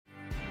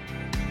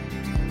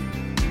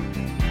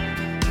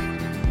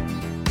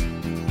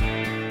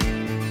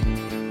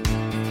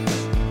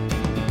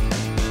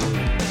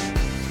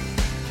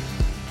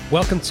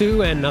Welcome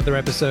to another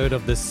episode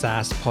of the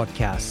SaaS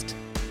podcast.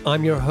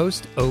 I'm your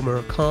host,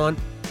 Omar Khan,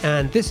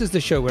 and this is the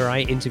show where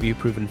I interview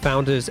proven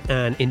founders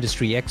and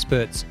industry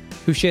experts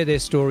who share their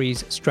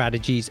stories,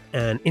 strategies,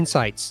 and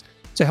insights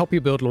to help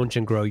you build, launch,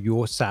 and grow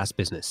your SaaS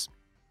business.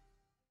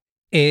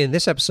 In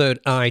this episode,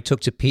 I took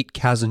to Pete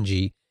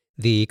Kazanjy,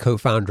 the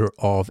co-founder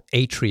of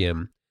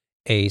Atrium,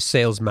 a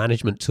sales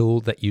management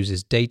tool that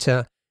uses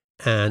data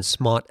and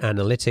smart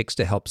analytics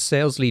to help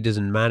sales leaders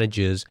and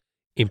managers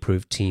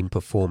improve team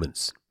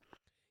performance.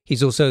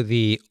 He's also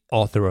the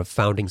author of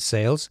Founding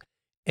Sales,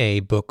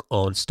 a book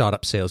on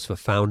startup sales for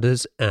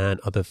founders and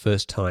other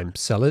first-time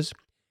sellers.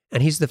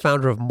 And he's the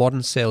founder of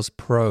Modern Sales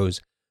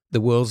Pros, the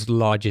world's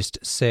largest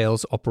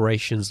sales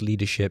operations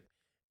leadership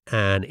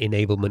and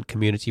enablement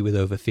community with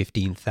over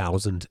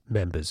 15,000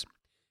 members.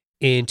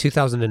 In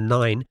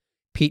 2009,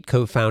 Pete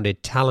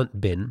co-founded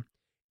TalentBin,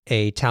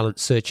 a talent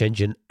search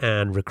engine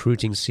and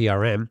recruiting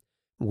CRM,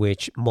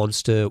 which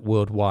Monster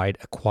Worldwide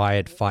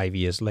acquired 5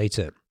 years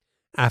later.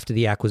 After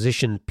the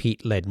acquisition,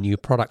 Pete led new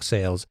product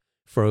sales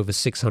for over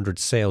 600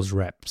 sales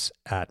reps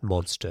at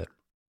Monster.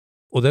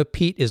 Although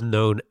Pete is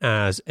known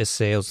as a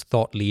sales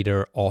thought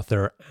leader,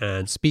 author,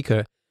 and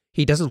speaker,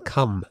 he doesn't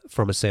come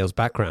from a sales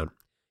background.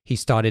 He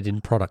started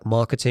in product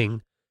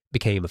marketing,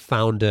 became a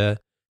founder,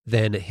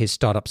 then his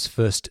startup's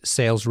first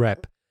sales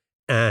rep,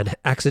 and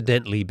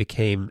accidentally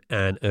became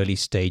an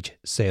early-stage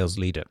sales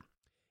leader.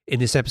 In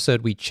this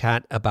episode, we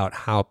chat about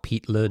how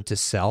Pete learned to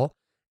sell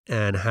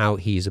and how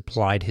he's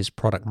applied his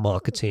product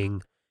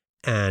marketing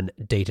and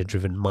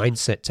data-driven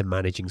mindset to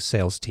managing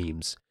sales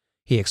teams.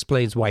 He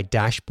explains why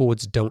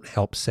dashboards don't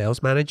help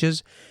sales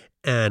managers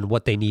and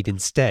what they need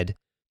instead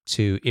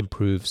to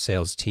improve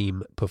sales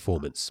team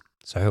performance.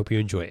 So I hope you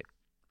enjoy it.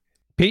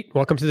 Pete,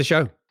 welcome to the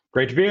show.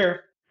 Great to be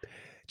here.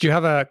 Do you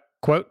have a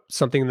quote,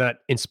 something that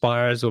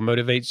inspires or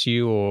motivates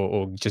you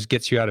or just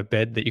gets you out of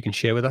bed that you can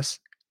share with us?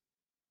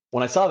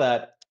 When I saw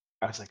that,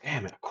 I was like,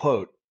 damn it, a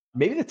quote.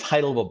 Maybe the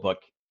title of a book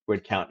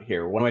would count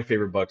here. One of my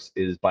favorite books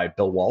is by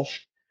Bill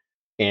Walsh.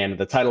 And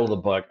the title of the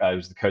book, I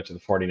was the coach of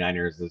the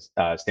 49ers,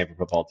 the Stanford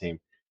football team.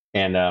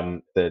 And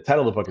the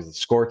title of the book is The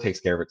Score Takes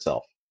Care of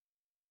Itself.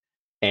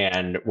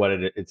 And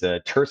it's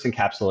a terse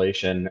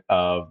encapsulation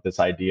of this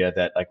idea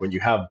that like when you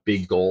have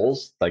big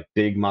goals, like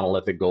big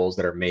monolithic goals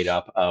that are made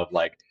up of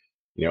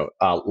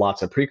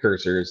lots of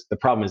precursors, the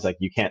problem is like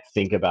you can't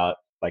think about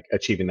like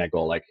achieving that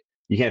goal. Like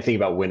you can't think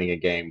about winning a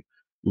game.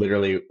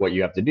 Literally what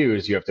you have to do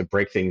is you have to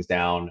break things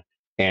down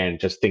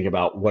and just think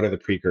about what are the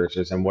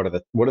precursors and what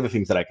are the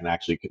things that I can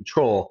actually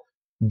control,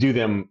 do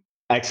them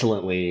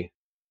excellently,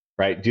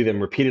 right? Do them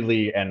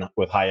repeatedly and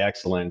with high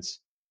excellence.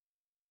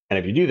 And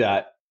if you do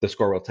that, the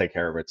score will take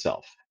care of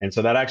itself. And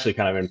so that actually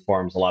kind of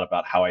informs a lot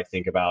about how I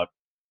think about,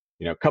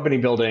 company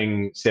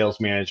building, sales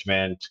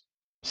management,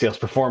 sales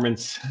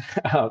performance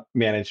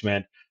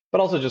management, but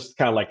also just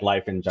kind of like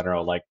life in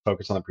general, like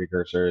focus on the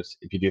precursors.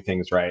 If you do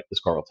things right, the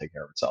score will take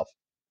care of itself.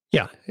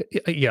 Yeah.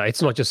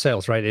 It's not just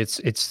sales, right?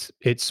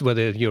 It's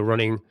whether you're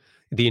running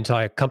the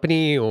entire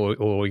company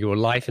or your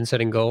life and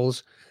setting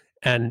goals.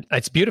 And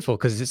it's beautiful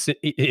because it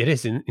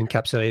is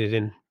encapsulated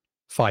in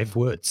 5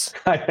 words.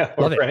 I know,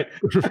 Love it. right?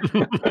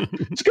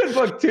 It's a good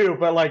book too,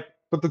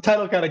 but the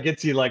title kind of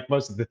gets you like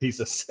most of the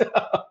thesis.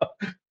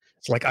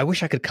 It's like, I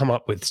wish I could come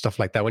up with stuff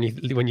like that when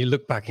you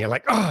look back and you're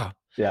like,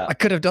 yeah, I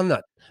could have done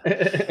that.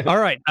 All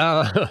right.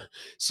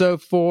 So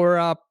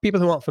for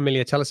people who aren't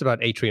familiar, tell us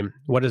about Atrium.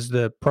 What does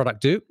the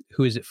product do?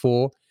 Who is it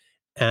for?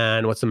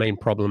 And what's the main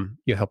problem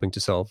you're helping to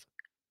solve?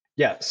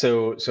 Yeah.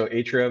 So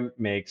Atrium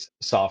makes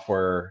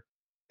software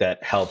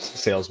that helps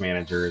sales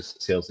managers,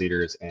 sales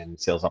leaders, and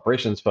sales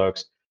operations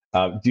folks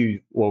do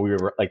what we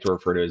like to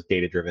refer to as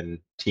data-driven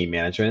team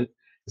management.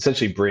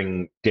 Essentially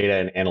bring data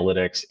and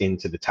analytics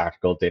into the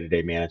tactical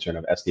day-to-day management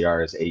of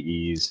SDRs,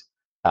 AEs,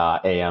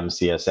 AMs,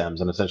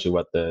 CSMs. And essentially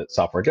what the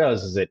software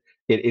does is it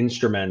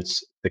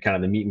instruments the kind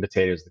of the meat and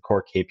potatoes, the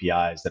core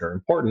KPIs that are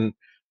important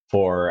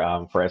for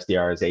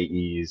SDRs,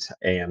 AEs,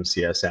 AMs,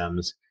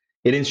 CSMs.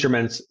 It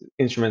instruments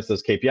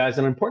those KPIs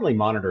and importantly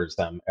monitors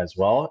them as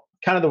well,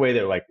 kind of the way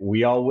that like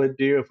we all would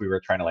do if we were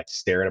trying to like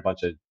stare at a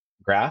bunch of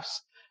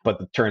graphs. But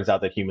it turns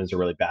out that humans are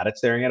really bad at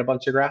staring at a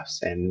bunch of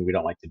graphs and we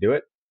don't like to do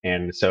it.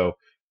 And so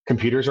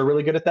computers are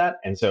really good at that.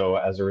 And so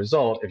as a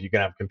result, if you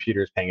can have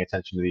computers paying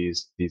attention to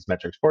these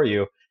metrics for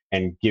you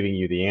and giving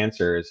you the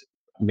answers,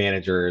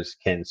 managers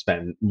can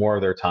spend more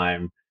of their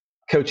time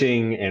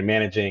coaching and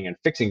managing and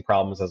fixing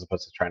problems as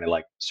opposed to trying to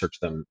like search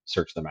them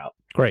out.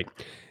 Great.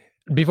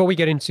 Before we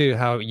get into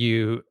how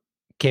you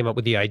came up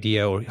with the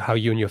idea or how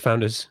you and your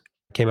founders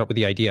came up with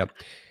the idea,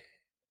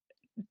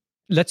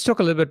 let's talk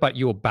a little bit about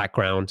your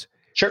background.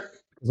 Sure.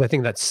 I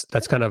think that's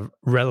kind of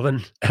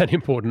relevant and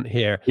important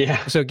here.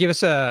 Yeah. So give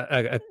us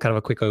a kind of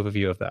a quick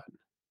overview of that.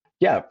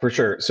 Yeah, for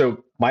sure.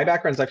 So my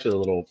background's actually a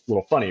little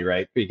funny,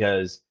 right?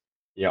 Because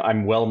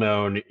I'm well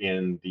known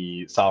in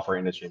the software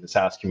industry, in the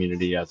SaaS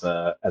community as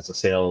a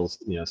sales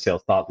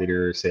thought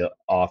leader, sales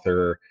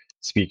author,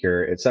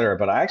 speaker, et cetera.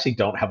 But I actually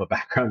don't have a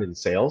background in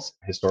sales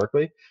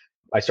historically.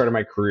 I started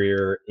my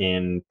career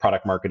in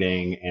product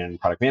marketing and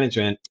product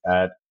management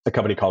at a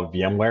company called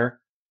VMware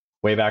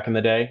way back in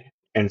the day.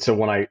 And so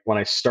when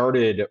I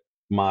started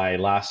my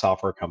last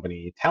software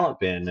company,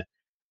 TalentBin,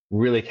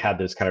 really had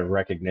this kind of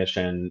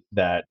recognition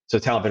that so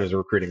TalentBin was a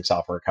recruiting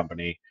software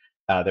company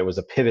that was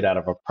a pivot out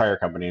of a prior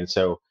company, and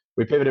so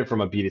we pivoted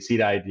from a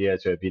B2C idea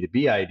to a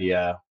B2B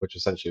idea, which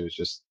essentially was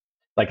just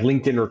like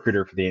LinkedIn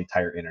Recruiter for the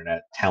entire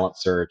internet, talent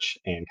search,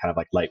 and kind of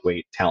like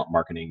lightweight talent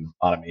marketing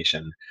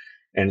automation.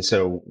 And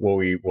so what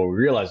we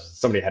realized is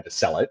somebody had to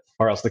sell it,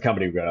 or else the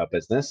company would go out of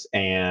business.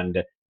 And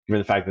given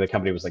the fact that the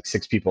company was like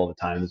 6 people at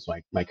the time, this is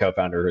my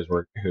co-founder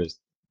who's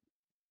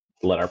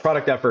led our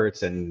product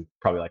efforts and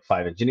probably like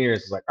 5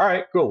 engineers. Is like, all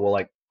right, cool. Well,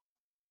 like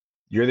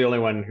you're the only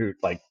one who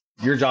like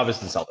your job is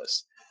to sell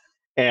this.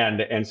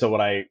 And so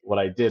what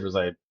I did was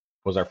I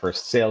was our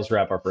first sales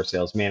rep, our first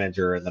sales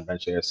manager, and then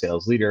eventually a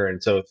sales leader.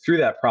 And so through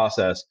that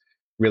process,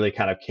 really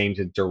kind of came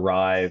to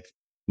derive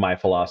my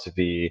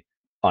philosophy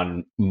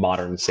on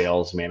modern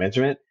sales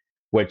management,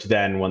 which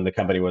then when the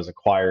company was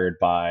acquired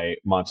by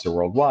Monster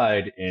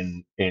Worldwide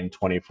in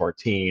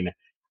 2014,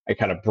 I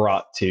kind of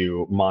brought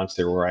to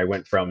Monster, where I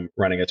went from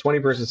running a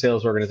 20-person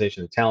sales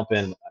organization at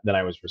TalentBin. Then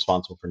I was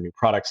responsible for new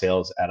product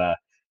sales at a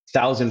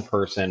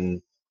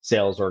 1,000-person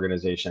sales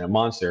organization at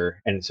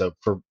Monster. And so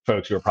for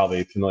folks who are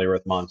probably familiar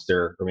with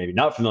Monster, or maybe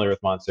not familiar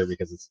with Monster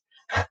because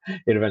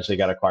it eventually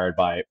got acquired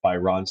by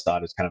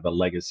Ronstadt as kind of a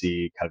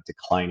legacy, kind of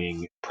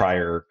declining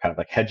prior kind of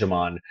like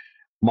hegemon.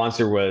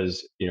 Monster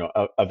was,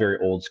 a very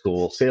old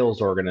school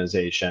sales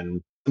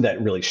organization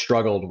that really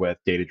struggled with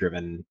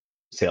data-driven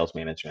sales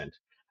management.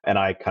 And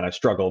I kind of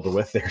struggled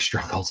with their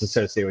struggles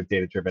associated with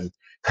data-driven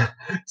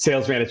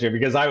sales management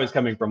because I was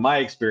coming from my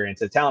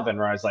experience at TalentBin,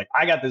 where I was like,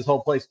 I got this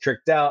whole place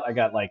tricked out. I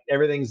got like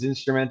everything's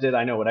instrumented.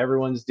 I know what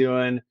everyone's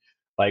doing.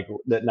 Like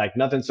that, like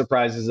nothing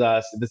surprises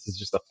us. This is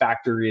just a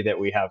factory that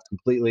we have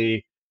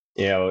completely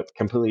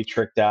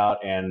tricked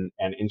out and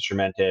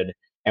instrumented.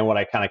 And what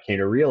I kind of came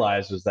to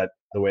realize was that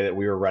the way that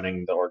we were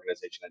running the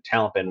organization at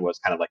TalentBin was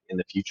kind of like in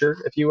the future,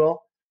 if you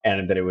will,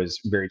 and that it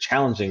was very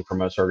challenging for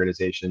most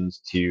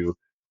organizations to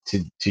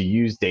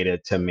use data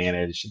to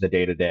manage the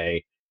day to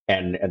day,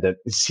 and that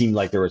it seemed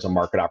like there was a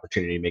market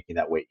opportunity making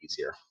that way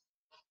easier.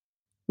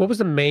 What was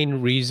the main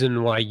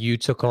reason why you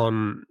took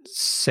on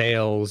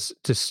sales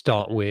to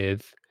start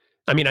with?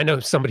 I mean, I know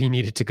somebody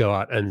needed to go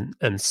out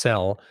and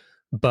sell,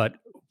 but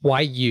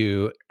why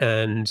you?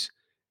 And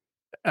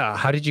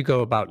how did you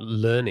go about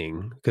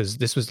learning? Because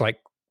this was like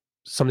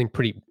something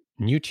pretty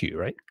new to you,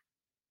 right?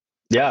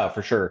 Yeah,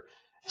 for sure.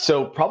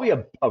 So probably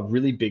a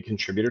really big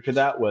contributor to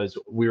that was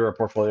we were a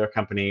portfolio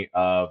company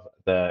of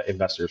the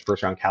investors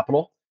First Round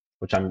Capital,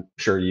 which I'm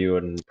sure you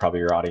and probably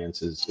your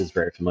audience is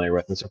very familiar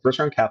with. And so First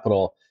Round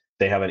Capital,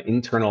 they have an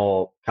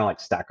internal kind of like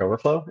Stack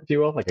Overflow, if you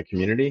will, like a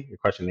community, a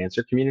question and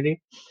answer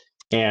community.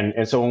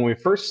 And so when we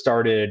first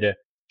started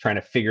trying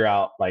to figure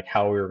out like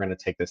how we were going to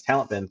take this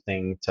TalentBin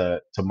thing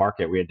to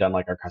market, we had done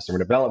like our customer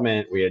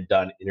development, we had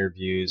done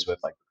interviews with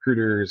like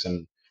recruiters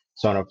and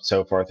so on and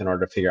so forth in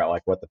order to figure out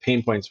like what the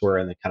pain points were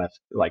and then kind of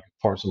like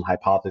form some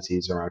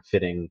hypotheses around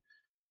fitting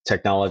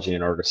technology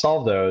in order to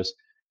solve those.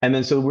 And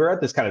then so we're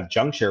at this kind of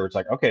juncture where it's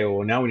like, okay,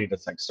 well now we need to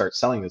like start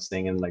selling this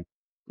thing and like,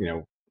 you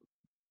know,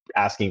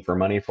 asking for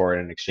money for it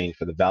in exchange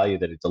for the value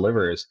that it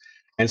delivers.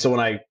 And so when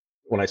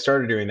I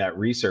started doing that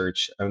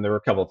research, and there were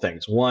a couple of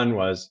things. One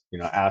was,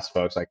 ask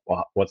folks like,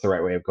 well, what's the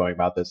right way of going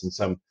about this? And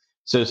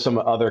some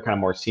other kind of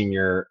more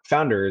senior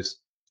founders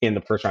in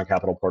the First Round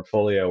Capital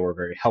portfolio were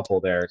very helpful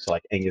there. So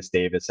like Angus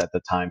Davis at the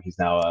time, he's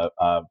now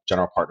a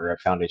general partner at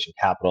Foundation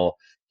Capital.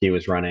 He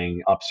was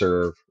running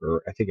Upserve,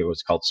 or I think it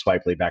was called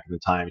Swipely back in the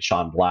time.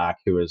 Sean Black,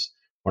 who was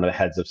one of the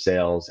heads of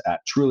sales at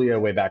Trulia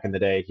way back in the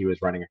day, he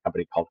was running a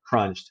company called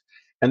Crunched.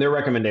 And their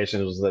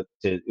recommendation was that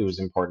it was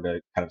important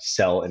to kind of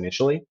sell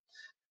initially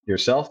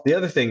yourself. The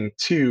other thing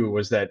too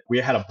was that we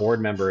had a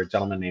board member, a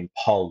gentleman named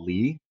Paul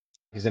Lee.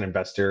 He's an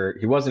investor.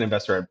 He was an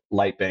investor at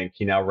Lightbank.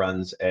 He now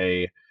runs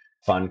a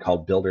fund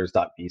called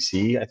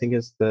builders.vc, I think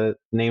is the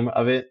name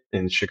of it,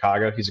 in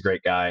Chicago. He's a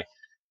great guy.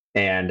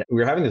 And we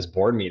were having this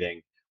board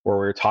meeting where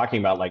we were talking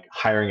about like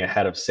hiring a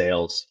head of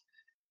sales.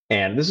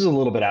 And this is a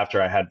little bit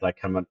after I had like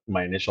come up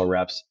my initial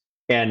reps.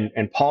 And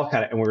Paul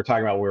and we were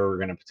talking about where we were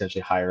going to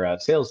potentially hire a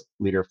sales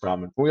leader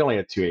from. And we only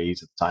had 2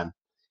 AEs at the time.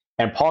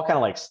 And Paul kind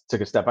of like took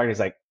a step back and he's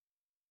like,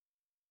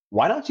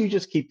 why don't you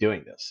just keep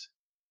doing this?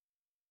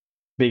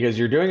 Because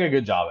you're doing a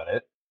good job at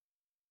it.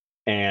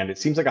 And it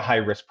seems like a high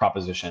risk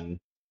proposition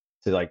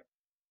to like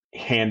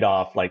hand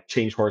off, like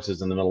change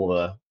horses in the middle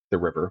of the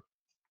river.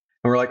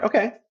 And we're like,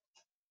 okay,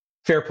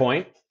 fair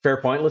point. Fair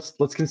point.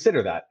 Let's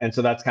consider that. And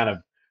so that's kind of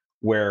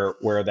where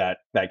that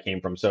came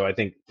from. So I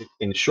think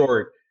in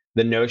short,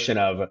 the notion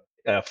of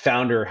a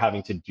founder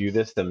having to do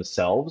this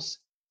themselves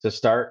to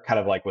start kind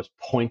of like was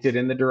pointed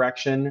in the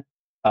direction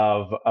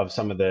of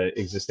some of the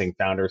existing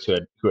founders who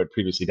had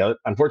previously done it.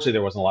 Unfortunately,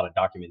 there wasn't a lot of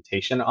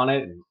documentation on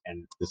it,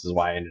 and this is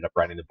why I ended up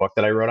writing the book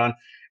that I wrote on.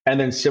 And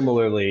then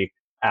similarly,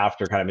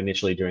 after kind of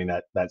initially doing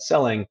that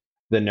selling,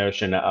 the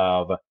notion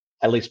of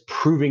at least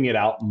proving it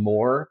out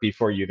more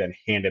before you then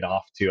hand it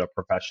off to a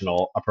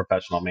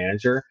professional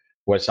manager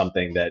was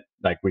something that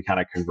like we kind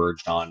of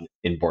converged on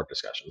in board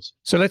discussions.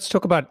 So let's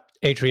talk about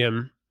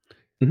Atrium.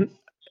 Mhm.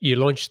 You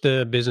launched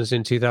the business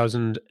in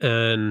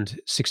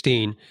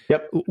 2016.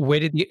 Yep. Where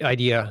did the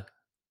idea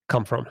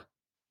come from?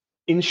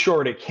 In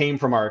short, it came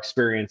from our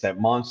experience at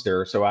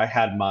Monster. So I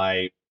had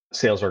my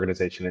sales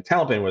organization at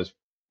Talenpin was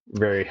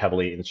very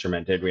heavily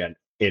instrumented. We had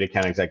 8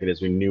 account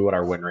executives. We knew what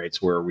our win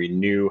rates were. We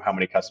knew how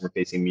many customer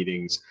facing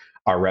meetings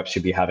our reps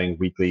should be having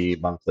weekly,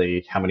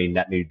 monthly, how many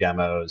net new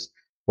demos,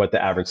 what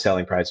the average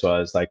selling price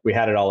was. Like we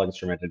had it all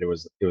instrumented. It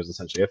was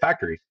essentially a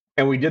factory.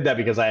 And we did that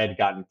because I had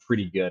gotten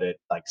pretty good at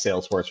like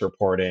Salesforce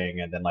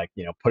reporting and then like,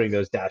 putting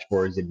those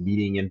dashboards in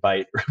meeting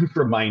invite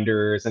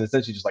reminders and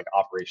essentially just like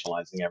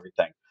operationalizing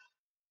everything.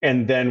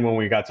 And then when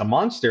we got to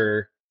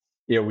Monster,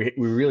 we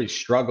really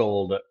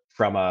struggled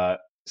from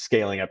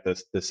scaling up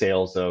the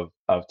sales of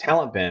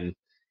Talent.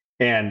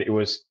 And it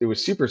was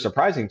super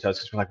surprising to us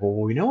because we're like, well,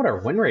 we know what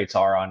our win rates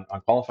are on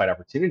qualified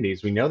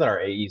opportunities. We know that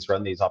our AEs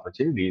run these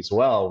opportunities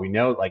well. We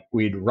know like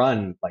we'd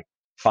run like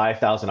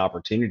 5,000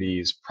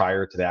 opportunities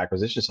prior to the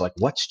acquisition. So like,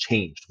 what's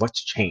changed?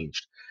 What's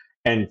changed?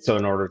 And so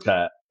in order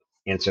to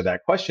answer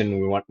that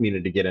question,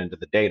 needed to get into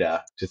the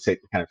data to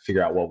kind of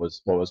figure out what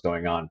was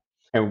going on.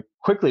 And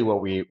quickly,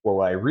 what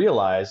I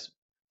realized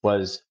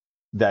was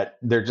that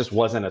there just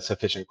wasn't a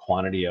sufficient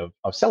quantity of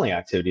selling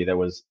activity that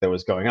was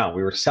going on.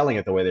 We were selling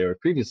it the way they had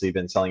previously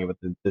been selling it with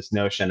this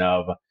notion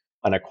of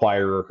an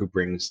acquirer who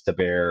brings to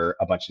bear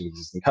a bunch of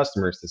existing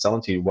customers to sell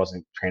into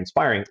wasn't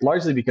transpiring,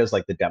 largely because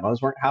like the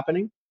demos weren't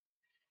happening.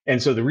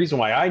 And so the reason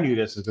why I knew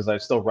this is because I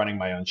was still running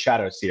my own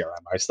shadow CRM.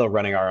 I was still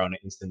running our own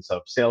instance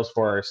of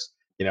Salesforce.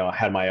 I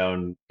had my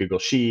own Google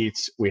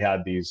Sheets. We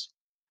had these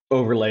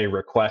overlay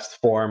request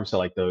forms. So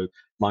like the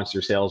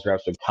Monster sales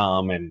reps would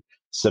come and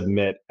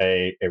submit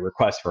a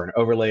request for an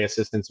overlay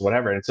assistance,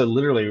 whatever. And so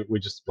literally we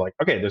just were like,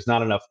 okay, there's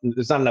not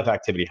enough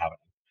activity happening.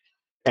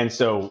 And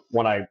so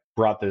when I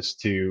brought this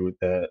to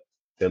the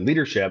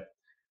leadership,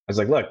 I was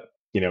like, look,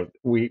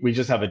 we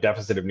just have a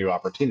deficit of new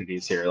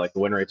opportunities here. Like the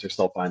win rates are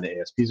still fine, the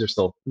ASPs are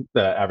still,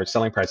 the average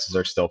selling prices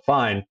are still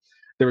fine.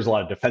 There was a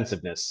lot of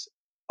defensiveness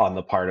on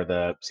the part of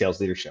the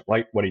sales leadership.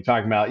 Like, what are you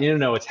talking about?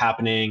 It's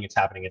happening, it's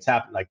happening, it's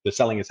happening. Like the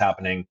selling is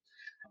happening.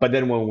 But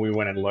then when we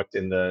went and looked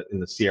in the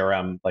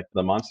CRM, like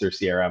the Monster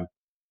CRM,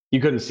 you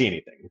couldn't see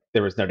anything.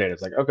 There was no data.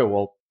 It's like, okay,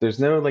 well, there's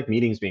no like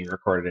meetings being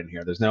recorded in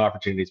here. There's no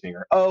opportunities being.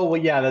 Oh,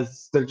 well, yeah,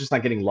 they're just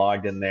not getting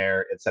logged in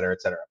there, et cetera,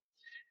 et cetera.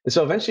 And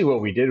so eventually,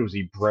 what we did was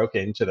we broke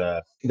into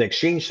the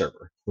Exchange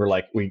server. We're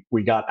like,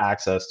 we got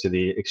access to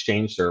the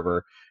Exchange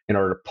server in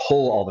order to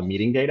pull all the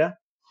meeting data,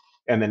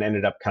 and then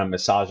ended up kind of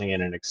massaging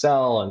it in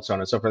Excel and so on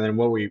and so forth. And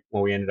what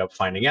we ended up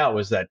finding out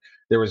was that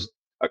there was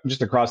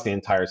just across the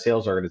entire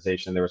sales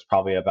organization, there was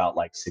probably about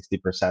like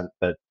 60%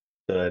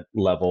 the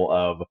level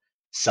of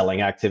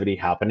selling activity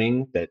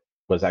happening that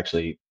was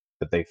actually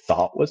that they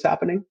thought was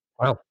happening.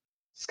 Wow.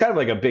 It's kind of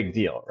like a big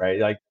deal, right?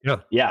 Like, Yeah.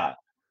 yeah.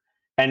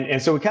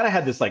 And so we kind of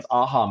had this like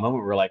aha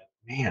moment. We're like,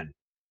 man,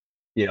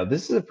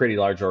 this is a pretty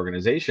large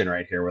organization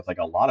right here with like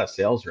a lot of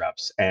sales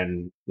reps.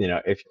 And,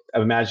 if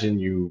imagine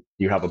you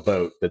have a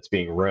boat that's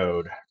being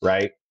rowed,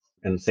 right?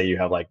 And say you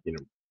have like,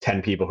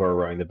 10 people who are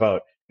rowing the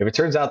boat. If it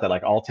turns out that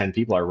like all 10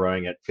 people are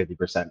rowing at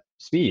 50%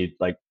 speed,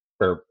 like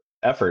or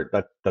effort,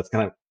 that's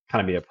kind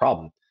of be a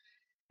problem.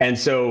 And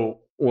so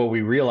what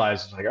we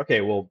realized is like,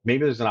 okay, well,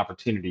 maybe there's an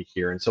opportunity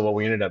here. And so what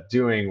we ended up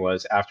doing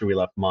was after we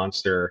left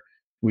Monster,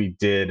 we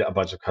did a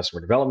bunch of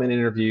customer development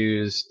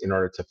interviews in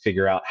order to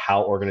figure out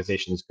how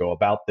organizations go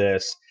about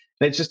this.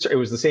 And it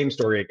was the same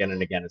story again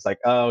and again. It's like,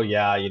 oh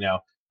yeah,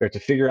 we have to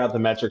figure out the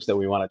metrics that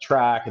we want to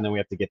track, and then we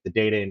have to get the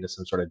data into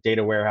some sort of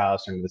data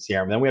warehouse or into the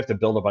CRM. Then we have to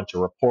build a bunch of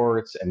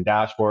reports and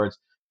dashboards.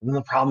 And then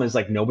the problem is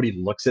like nobody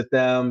looks at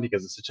them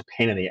because it's such a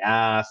pain in the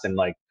ass. And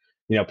like,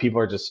 people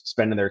are just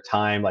spending their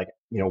time like,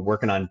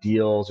 working on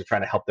deals or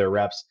trying to help their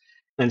reps.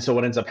 And so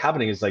what ends up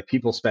happening is like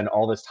people spend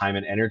all this time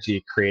and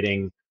energy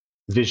creating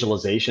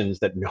visualizations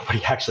that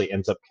nobody actually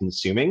ends up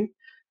consuming.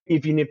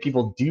 Even if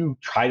people do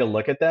try to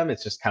look at them,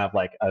 it's just kind of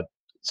like a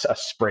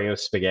spray of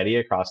spaghetti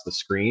across the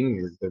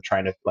screen. They're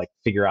trying to like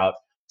figure out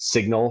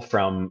signal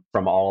from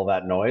all of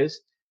that noise.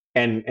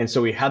 And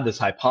so we had this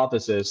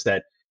hypothesis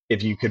that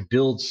if you could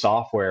build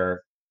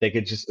software, they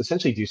could just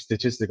essentially do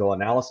statistical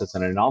analysis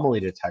and anomaly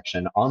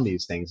detection on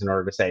these things in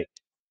order to say,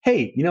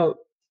 hey,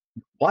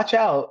 watch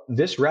out,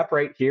 this rep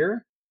right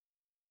here,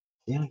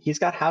 he's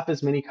got half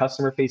as many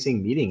customer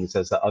facing meetings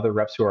as the other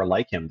reps who are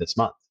like him this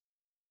month.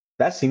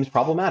 That seems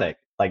problematic.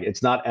 Like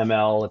it's not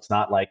ML, it's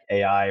not like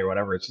AI or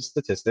whatever, it's just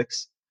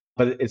statistics.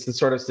 But it's the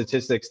sort of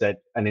statistics that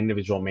an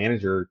individual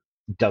manager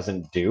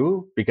doesn't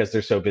do because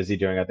they're so busy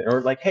doing it.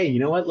 Or like, hey, you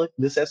know what? Look,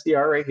 this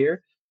SDR right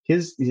here,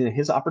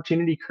 his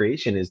opportunity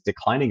creation is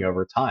declining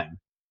over time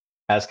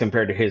as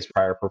compared to his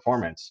prior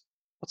performance.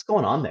 What's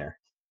going on there?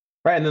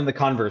 Right. And then the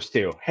converse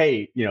too.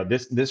 Hey,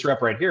 this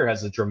rep right here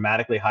has a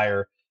dramatically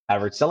higher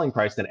average selling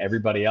price than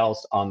everybody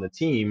else on the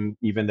team,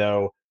 even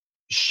though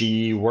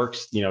she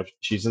works,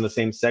 she's in the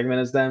same segment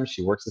as them.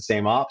 She works the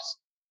same ops.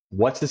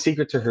 What's the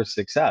secret to her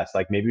success?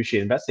 Like maybe we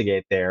should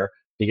investigate there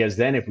Because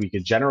then if we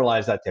could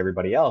generalize that to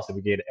everybody else, if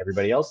we get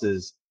everybody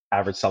else's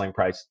average selling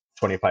price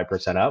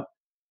 25% up,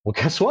 well,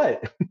 guess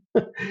what?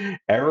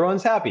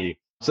 Everyone's happy.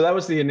 So that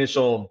was the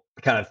initial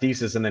kind of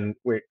thesis. And then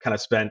we kind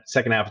of spent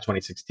second half of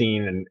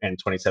 2016 and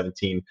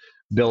 2017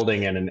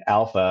 building in an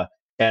alpha,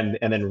 and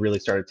then really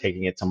started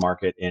taking it to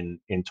market in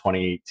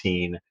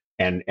 2018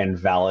 and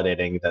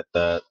validating that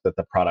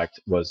the product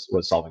was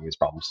solving these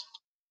problems.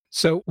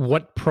 So,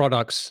 what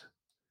products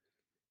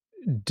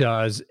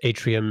does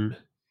Atrium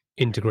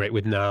integrate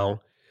with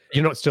now?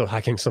 You're not still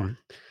hacking some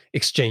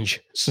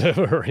Exchange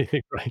server or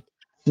anything, right?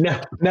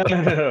 No.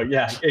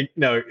 Yeah,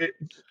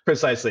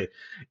 precisely.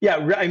 Yeah,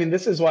 I mean,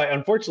 this is why,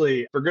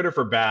 unfortunately, for good or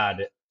for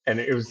bad, and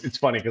it's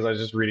funny because I was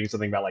just reading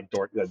something about like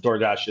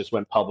DoorDash just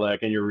went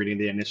public, and you're reading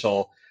the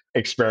initial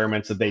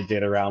experiments that they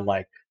did around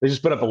like they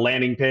just put up a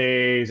landing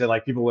page and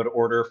like people would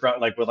order from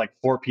like with like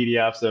 4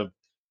 PDFs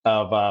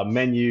of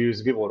menus,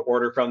 and people would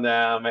order from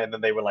them, and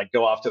then they would like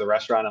go off to the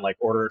restaurant and like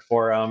order it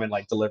for them and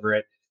like deliver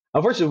it.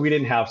 Unfortunately, we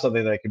didn't have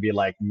something that could be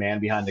like man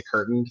behind the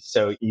curtain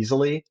so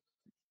easily,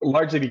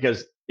 largely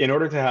because in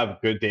order to have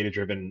good data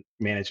driven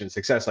management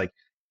success, like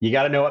you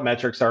got to know what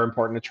metrics are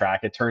important to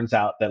track. It turns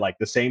out that like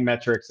the same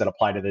metrics that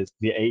apply to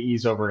the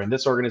AEs over in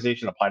this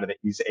organization apply to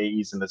these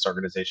AEs in this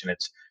organization.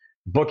 It's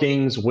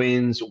bookings,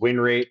 wins, win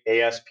rate,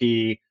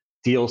 ASP,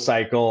 deal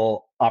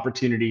cycle,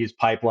 opportunities,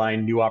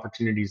 pipeline, new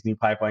opportunities, new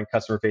pipeline,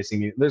 customer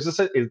facing. There's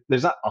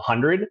not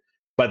 100,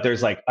 but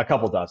there's like a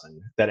couple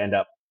dozen that end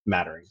up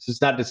mattering. So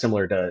it's not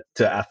dissimilar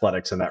to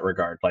athletics in that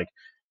regard. Like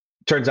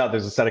turns out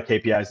there's a set of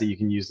KPIs that you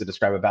can use to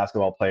describe a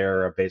basketball player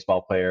or a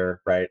baseball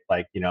player, right?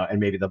 Like, and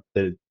maybe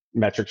the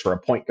metrics for a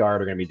point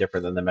guard are going to be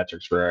different than the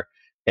metrics for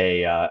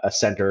a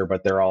center,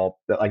 but they're all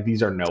like,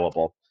 these are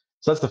knowable.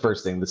 So that's the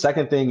first thing. The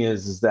second thing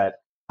is that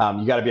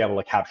you got to be able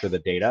to capture the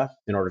data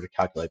in order to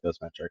calculate those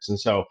metrics. And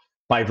so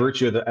by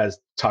virtue of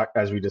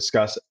as we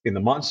discussed in the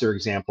Monster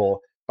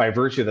example, by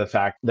virtue of the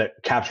fact that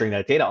capturing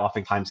that data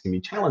oftentimes can be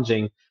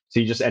challenging, so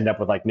you just end up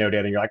with like no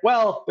data. And you're like,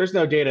 well, there's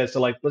no data, so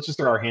like let's just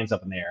throw our hands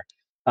up in the air.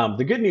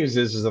 The good news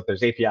is that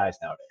there's APIs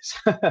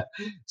nowadays.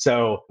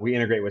 So we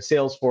integrate with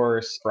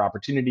Salesforce for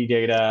opportunity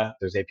data.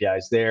 There's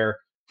APIs there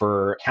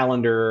for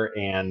calendar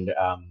and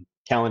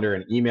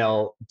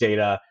email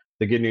data.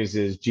 The good news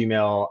is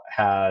Gmail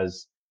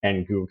has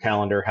and Google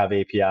Calendar have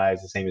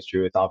APIs. The same is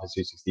true with Office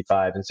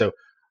 365. And so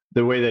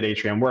the way that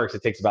Atrium works,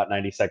 it takes about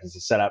 90 seconds to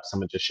set up.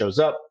 Someone just shows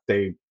up,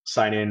 they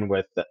sign in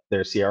with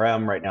their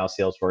CRM. Right now,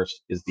 Salesforce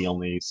is the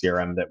only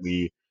CRM that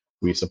we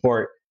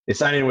support. They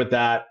sign in with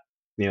that.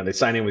 They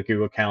sign in with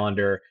Google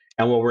Calendar,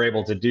 and what we're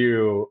able to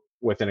do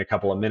within a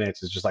couple of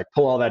minutes is just like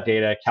pull all that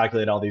data,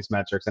 calculate all these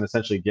metrics, and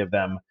essentially give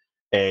them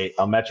a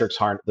metrics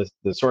harness,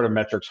 the sort of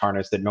metrics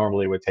harness that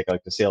normally would take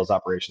like the sales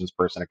operations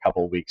person a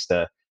couple of weeks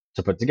to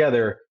put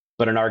together.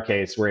 But in our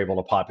case, we're able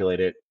to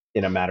populate it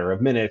in a matter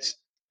of minutes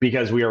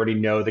because we already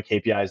know the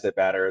KPIs that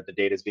matter, the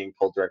data is being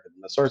pulled directly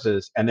from the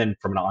sources, and then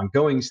from an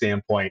ongoing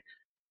standpoint,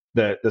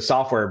 the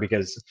software,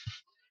 because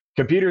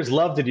computers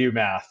love to do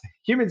math.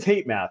 Humans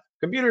hate math.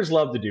 Computers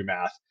love to do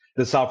math.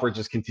 The software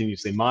just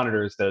continuously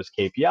monitors those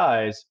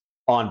KPIs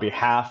on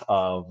behalf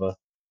of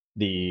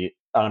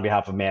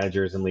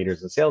managers and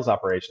leaders and sales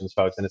operations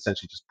folks, and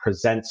essentially just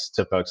presents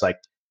to folks like,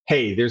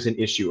 hey, there's an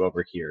issue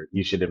over here.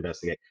 You should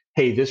investigate.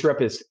 Hey, this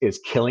rep is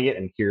killing it,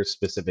 and here's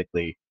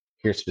specifically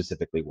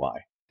why.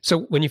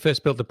 So when you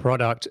first built the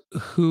product,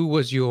 who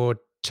was your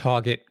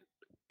target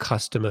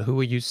customer? Who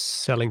were you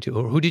selling to,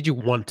 or who did you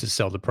want to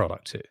sell the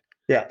product to?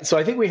 Yeah, so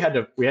I think we had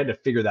to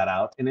figure that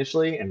out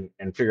initially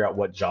and figure out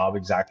what job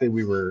exactly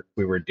we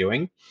were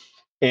doing.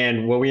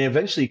 And what we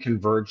eventually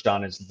converged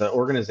on is the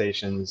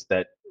organizations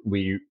that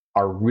we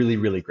are really,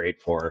 really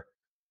great for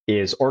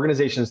is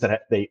organizations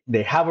that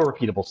they have a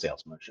repeatable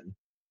sales motion,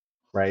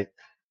 right?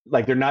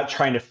 Like they're not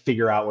trying to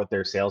figure out what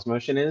their sales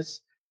motion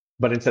is,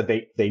 but instead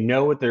they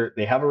know what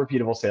they have a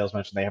repeatable sales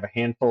motion. They have a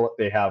handful,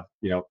 they have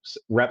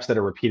reps that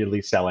are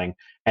repeatedly selling,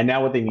 and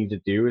now what they need to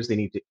do is they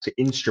need to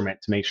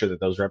instrument to make sure that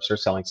those reps are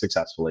selling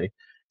successfully.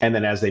 And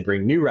then as they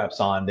bring new reps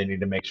on, they need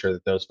to make sure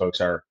that those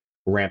folks are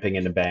ramping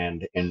into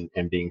band and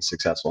being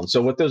successful. And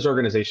so what those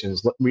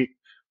organizations,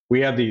 we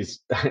have this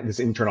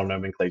internal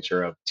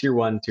nomenclature of tier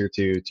 1, tier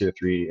 2, tier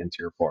 3, and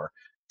tier 4.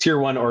 Tier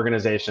 1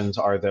 organizations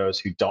are those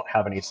who don't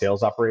have any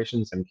sales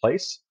operations in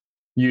place.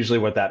 Usually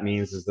what that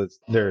means is that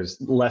there's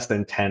less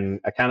than 10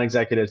 account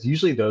executives.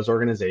 Usually those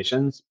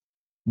organizations,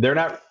 they're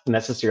not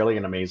necessarily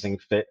an amazing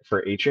fit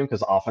for Atrium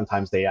because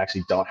oftentimes they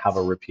actually don't have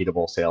a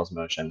repeatable sales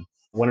motion.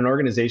 When an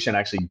organization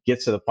actually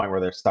gets to the point where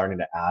they're starting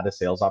to add a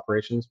sales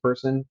operations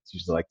person, it's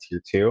usually like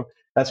tier 2,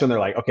 that's when they're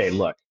like, okay,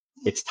 look,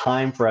 it's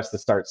time for us to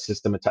start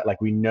systematizing.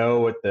 Like we know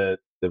what the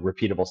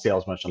repeatable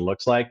sales motion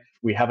looks like.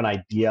 We have an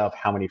idea of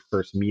how many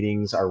first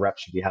meetings our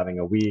reps should be having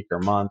a week or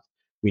month.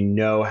 We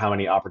know how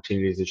many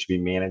opportunities they should be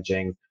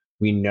managing.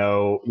 We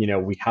know,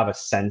 we have a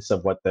sense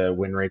of what the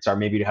win rates are.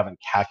 Maybe you haven't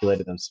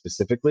calculated them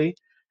specifically.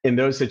 In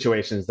those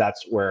situations,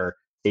 that's where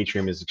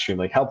Atrium is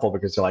extremely helpful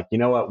because they're like, you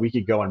know what, we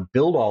could go and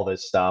build all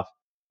this stuff,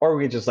 or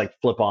we could just like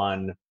flip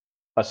on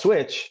a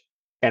switch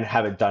and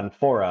have it done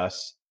for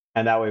us.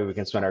 And that way we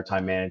can spend our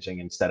time managing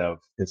instead of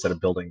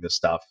building this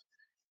stuff.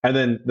 And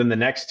then the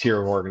next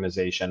tier of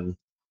organization,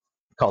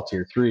 called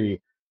tier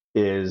three,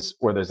 is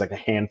where there's like a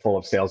handful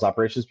of sales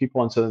operations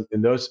people. And so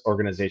in those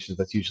organizations,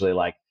 that's usually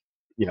like,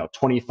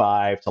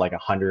 25 to like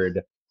 100,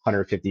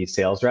 150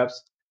 sales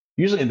reps.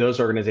 Usually in those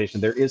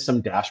organizations, there is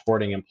some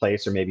dashboarding in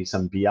place or maybe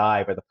some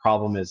BI, but the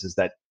problem is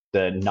that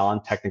the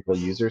non-technical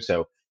users,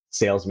 so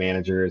sales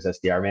managers,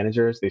 SDR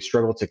managers, they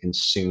struggle to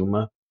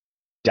consume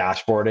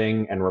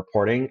dashboarding and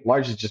reporting,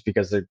 largely just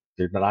because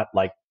they're not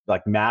like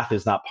math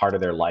is not part of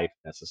their life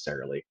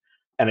necessarily.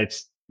 And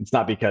it's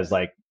not because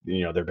like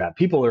they're bad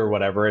people or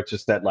whatever. It's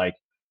just that like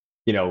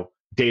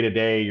day to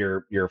day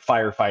you're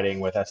firefighting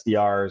with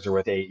SDRs or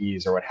with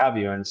AEs or what have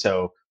you. And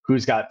so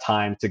who's got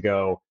time to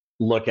go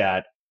look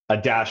at a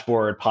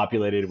dashboard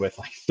populated with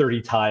like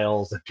 30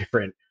 tiles of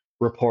different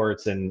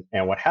reports and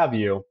what have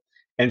you.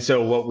 And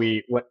so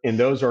what in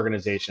those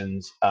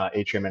organizations,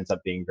 Atrium ends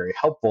up being very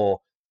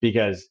helpful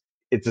because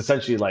it's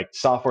essentially like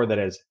software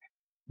that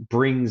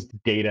brings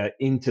data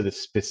into the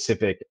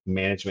specific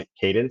management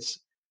cadence,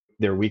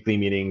 their weekly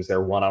meetings,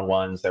 their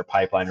one-on-ones, their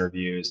pipeline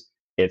reviews,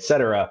 et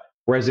cetera.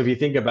 Whereas if you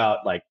think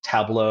about like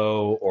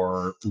Tableau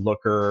or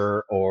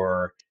Looker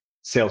or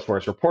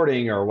Salesforce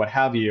reporting or what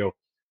have you,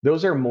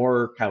 those are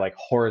more kind of like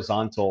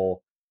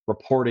horizontal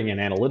reporting and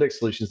analytics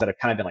solutions that have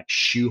kind of been like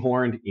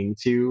shoehorned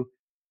into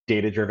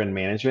data-driven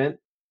management.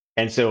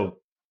 And so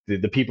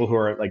the people who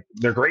are like,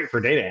 they're great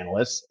for data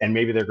analysts, and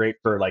maybe they're great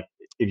for like,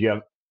 if you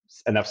have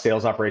enough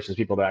sales operations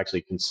people to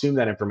actually consume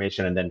that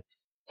information and then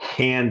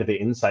hand the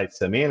insights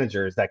to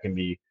managers, that can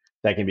be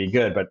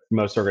good. But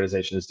most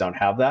organizations don't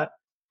have that,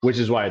 which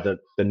is why the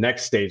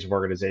next stage of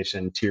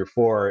organization, tier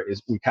four,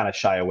 is we kind of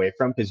shy away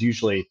from, because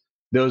usually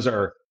those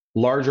are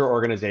larger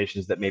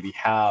organizations that maybe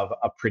have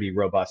a pretty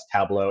robust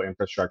Tableau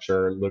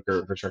infrastructure, Looker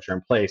infrastructure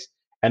in place.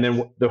 And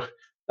then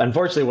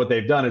unfortunately, what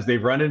they've done is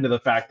they've run into the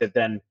fact that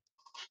then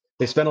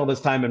they spend all this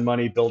time and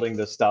money building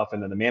this stuff,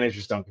 and then the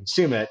managers don't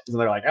consume it. And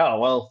they're like, oh,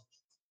 well,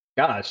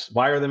 gosh,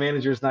 why are the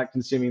managers not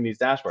consuming these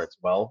dashboards?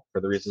 Well,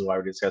 for the reasons why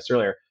we discussed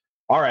earlier.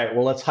 All right,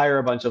 well, let's hire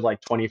a bunch of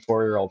like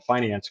 24-year-old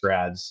finance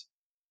grads,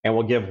 and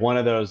we'll give one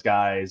of those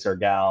guys or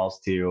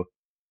gals to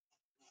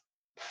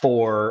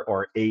 4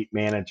 or 8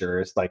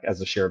 managers, like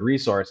as a shared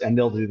resource, and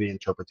they'll do the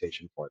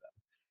interpretation for them.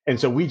 And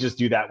so we just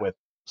do that with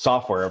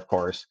software, of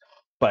course,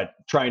 but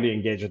trying to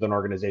engage with an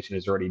organization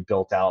who's already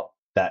built out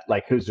that,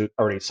 like who's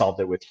already solved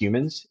it with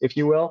humans, if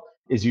you will,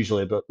 is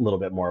usually a little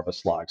bit more of a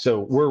slog.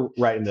 So we're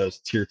right in those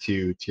tier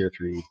 2, tier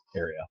 3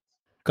 area.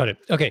 Got it.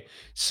 Okay.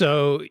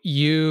 So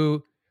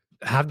you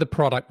have the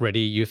product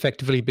ready. You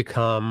effectively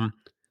become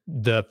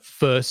the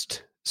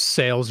first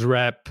sales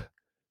rep,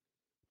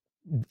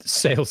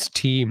 sales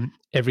team,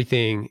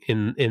 everything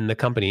in the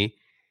company.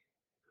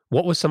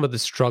 What were some of the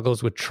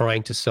struggles with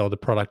trying to sell the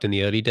product in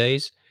the early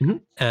days?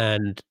 Mhm.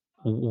 And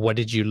what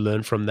did you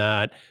learn from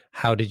that?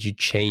 How did you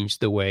change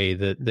the way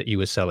that you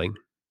were selling?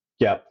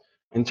 Yeah.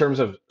 In terms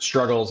of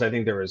struggles, I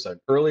think there was an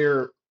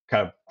earlier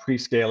kind of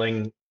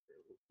pre-scaling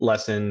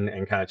lesson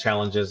and kind of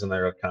challenges, and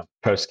there are kind of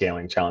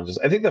post-scaling challenges.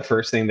 I think the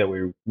first thing that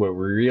what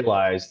we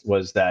realized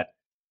was that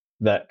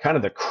kind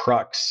of the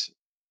crux,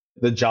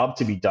 the job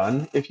to be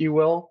done, if you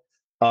will,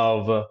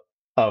 of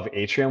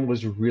Atrium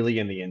was really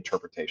in the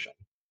interpretation.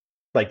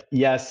 Like,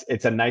 yes,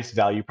 it's a nice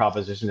value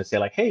proposition to say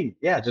like, hey,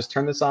 yeah, just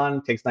turn this on,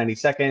 it takes 90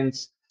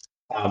 seconds.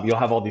 You'll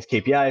have all these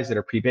KPIs that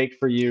are pre-baked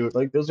for you.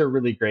 Like, those are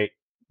really great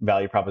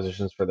value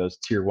propositions for those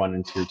tier 1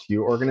 and tier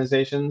 2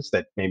 organizations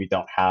that maybe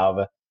don't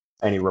have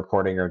any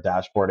reporting or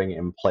dashboarding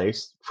in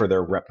place for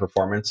their rep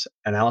performance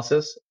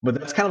analysis. But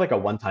that's kind of like a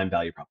one-time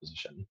value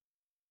proposition,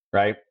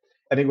 right?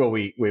 I think what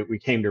we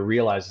came to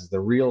realize is the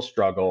real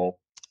struggle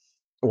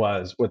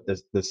was with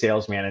the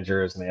sales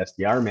managers and the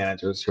SDR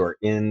managers who are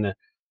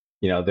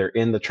they're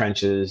in the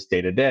trenches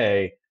day to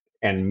day,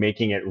 and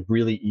making it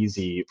really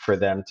easy for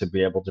them to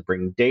be able to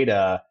bring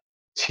data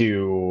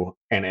to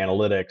and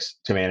analytics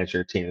to manage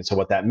your team. And so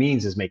what that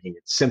means is making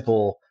it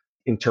simple,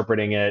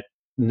 interpreting it,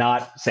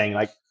 not saying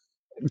like,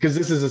 because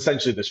this is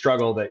essentially the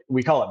struggle that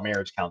we call it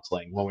marriage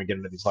counseling when we get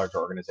into these larger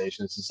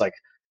organizations. It's like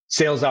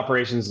sales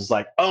operations is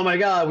like, oh my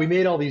God, we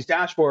made all these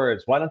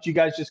dashboards. Why don't you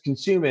guys just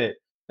consume it?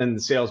 And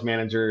the sales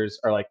managers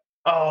are like,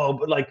 oh,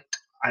 but like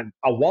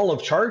a wall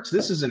of charts,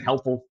 this isn't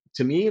helpful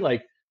to me.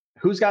 Like,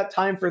 who's got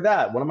time for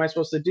that? What am I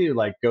supposed to do?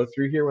 Like, go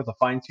through here with a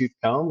fine tooth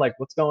comb? Like,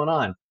 what's going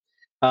on?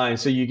 And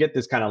so you get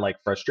this kind of like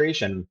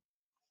frustration.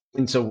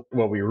 And so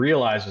what we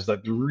realized was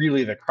that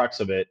really the crux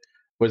of it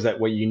was that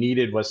what you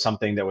needed was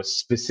something that was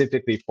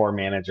specifically for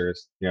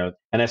managers, an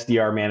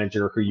SDR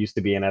manager who used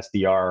to be an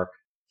SDR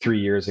 3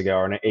 years ago,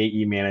 or an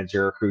AE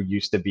manager who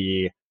used to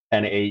be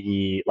an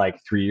AE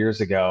like 3 years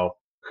ago,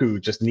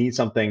 who just needs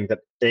something that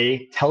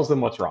tells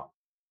them what's wrong.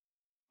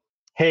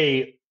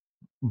 Hey,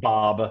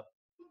 Bob,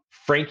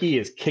 Frankie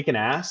is kicking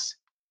ass.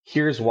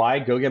 Here's why.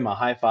 Go give him a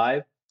high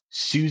five.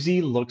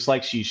 Susie looks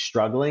like she's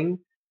struggling.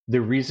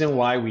 The reason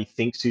why we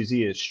think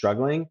Susie is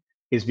struggling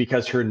is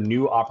because her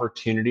new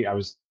opportunity. I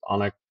was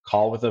on a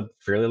call with a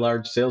fairly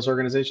large sales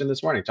organization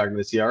this morning talking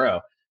to the CRO.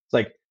 It's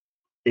like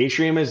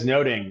Atrium is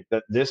noting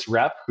that this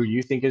rep who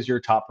you think is your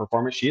top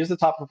performer, she is the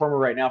top performer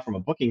right now from a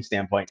booking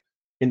standpoint.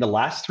 In the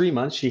last 3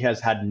 months, she has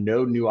had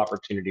no new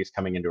opportunities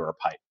coming into her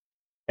pipe.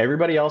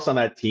 Everybody else on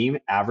that team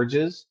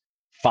averages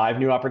 5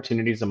 new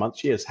opportunities a month.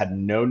 She has had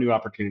no new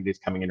opportunities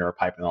coming into her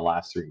pipe in the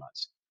last 3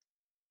 months.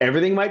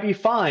 Everything might be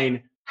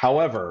fine.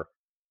 However,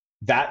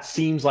 that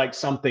seems like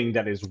something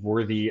that is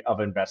worthy of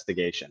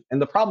investigation. And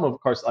the problem,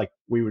 of course, like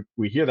we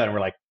hear that and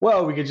we're like,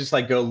 well, we could just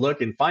like go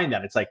look and find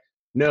that. It's like,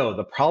 no,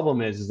 the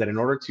problem is that in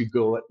order to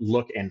go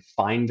look and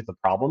find the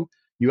problem,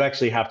 you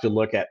actually have to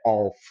look at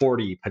all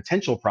 40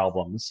 potential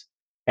problems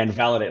and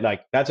validate,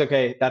 like, that's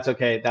okay, that's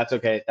okay, that's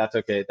okay, that's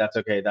okay, that's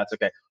okay, that's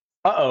okay.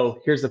 Uh-oh,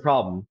 here's the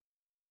problem.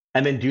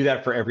 And then do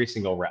that for every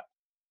single rep.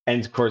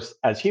 And of course,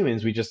 as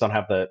humans, we just don't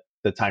have the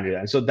time to do that.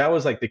 And so that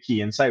was like the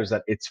key insight, was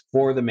that it's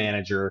for the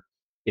manager,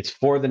 it's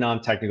for the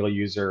non-technical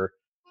user.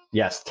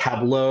 Yes,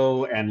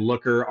 Tableau and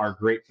Looker are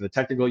great for the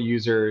technical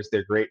users.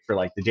 They're great for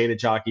like the data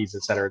jockeys,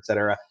 et cetera, et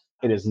cetera.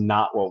 It is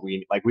not what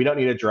we like. We don't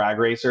need a drag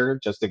racer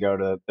just to go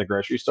to the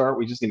grocery store.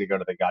 We just need to go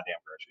to the goddamn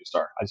grocery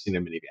store. I just need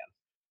a minivan,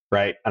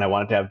 right? And I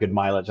wanted to have good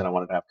mileage and I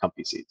wanted to have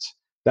comfy seats.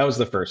 That was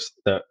the first.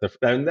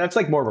 And that's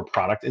like more of a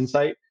product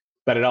insight,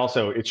 but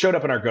it showed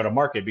up in our go to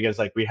market because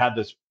like we had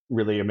this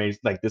really amazing,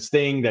 like this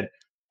thing that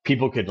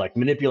people could like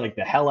manipulate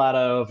the hell out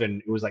of,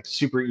 and it was like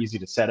super easy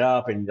to set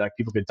up, and like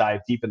people could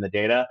dive deep in the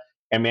data,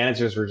 and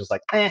managers were just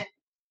like,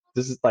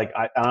 this is like,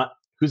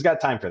 who's got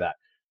time for that?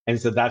 And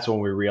so that's when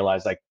we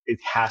realized like it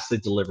has to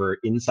deliver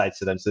insights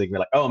to them, so they can be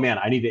like, oh man,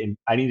 I need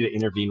to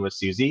intervene with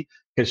Susie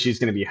because she's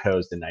going to be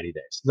hosed in 90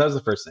 days. So that was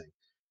the first thing.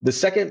 The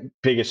second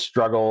biggest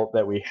struggle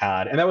that we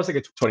had, and that was like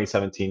a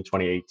 2017,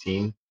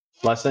 2018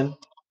 lesson.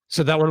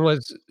 So that one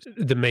was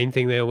the main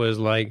thing there was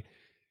like,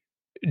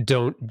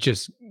 don't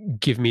just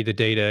give me the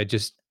data,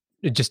 just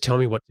tell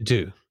me what to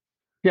do.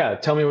 Yeah,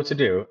 tell me what to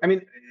do. I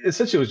mean,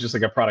 essentially, it was just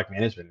like a product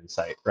management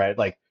insight, right?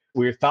 Like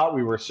we thought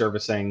we were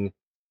servicing,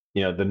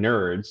 the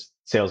nerds,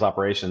 sales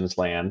operations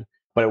land,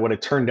 but what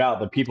it turned out,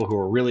 the people who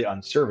were really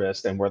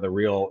unserviced and where the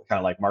real kind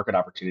of like market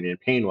opportunity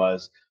and pain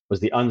was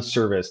the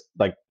unserviced,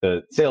 like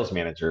the sales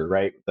manager,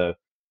 right? For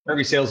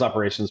every sales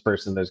operations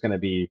person, there's going to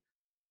be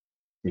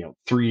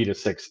 3 to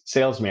 6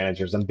 sales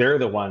managers, and they're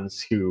the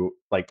ones who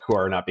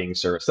are not being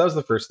serviced. That was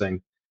the first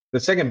thing. The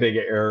second big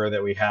error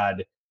that we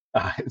had,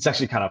 it's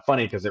actually kind of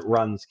funny because it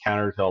runs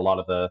counter to a lot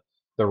of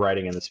the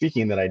writing and the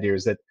speaking that I do,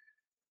 is that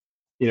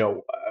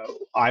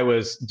I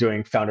was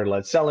doing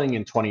founder-led selling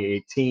in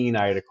 2018.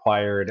 I had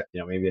acquired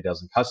maybe a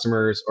dozen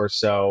customers or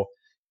so,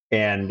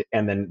 and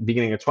then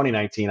beginning of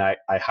 2019, I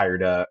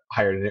hired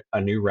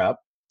a new rep.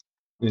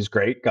 It was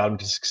great, got him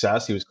to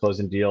success. He was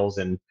closing deals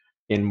in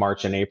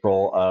March and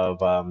April of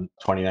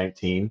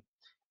 2019.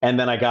 And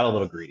then I got a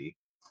little greedy.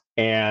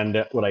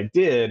 And what I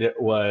did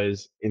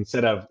was,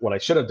 instead of what I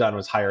should have done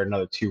was hire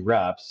another 2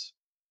 reps,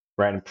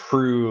 right, and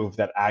prove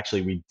that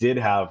actually we did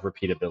have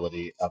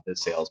repeatability of the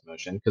sales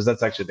motion. Because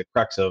that's actually the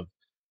crux of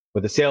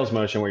with the sales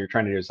motion. What you're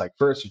trying to do is like,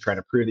 first, you're trying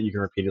to prove that you can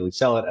repeatedly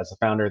sell it as a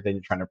founder. Then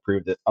you're trying to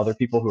prove that other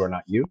people who are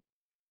not you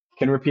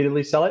can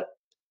repeatedly sell it.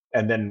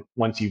 And then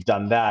once you've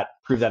done that,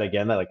 prove that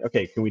again. That like,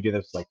 okay, can we do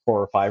this like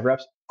 4 or 5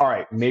 reps? All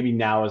right, maybe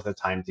now is the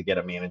time to get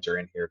a manager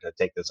in here to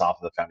take this off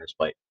of the founder's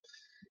plate.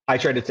 I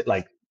tried to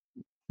like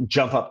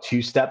jump up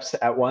 2 steps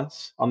at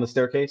once on the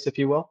staircase, if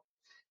you will,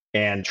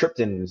 and tripped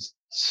and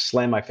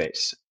slammed my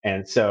face.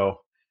 And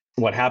so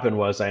what happened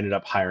was I ended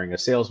up hiring a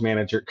sales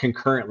manager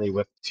concurrently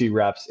with 2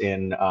 reps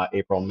in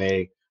April,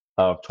 May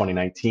of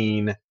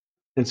 2019.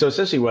 And so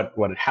essentially what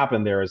had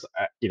happened there is,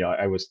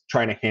 I was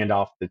trying to hand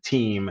off the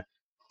team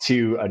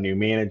to a new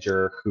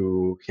manager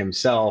who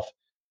himself,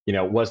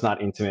 was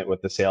not intimate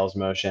with the sales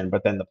motion.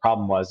 But then the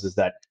problem is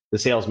that the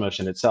sales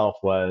motion itself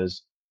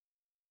was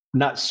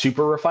not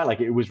super refined.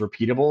 Like it was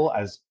repeatable,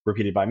 as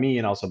repeated by me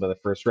and also by the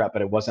first rep,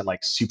 but it wasn't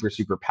like super,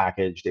 super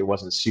packaged. It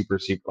wasn't super,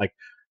 super like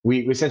we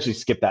essentially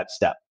skipped that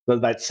step. So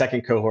that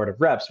second cohort of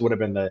reps would have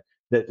been the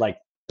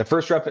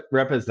first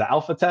rep is the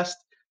alpha test.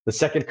 The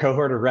second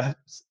cohort of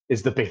reps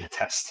is the beta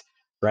test,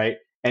 right?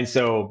 And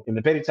so in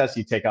the beta test,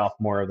 you take off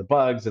more of the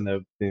bugs and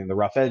the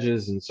rough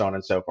edges and so on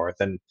and so forth.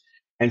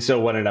 And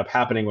so what ended up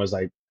happening was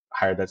I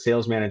hired that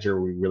sales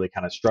manager. We really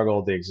kind of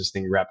struggled. The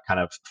existing rep kind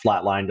of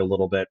flatlined a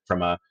little bit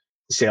from a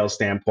sales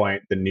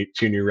standpoint. The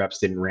 2 new reps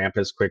didn't ramp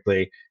as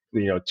quickly.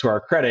 To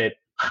our credit,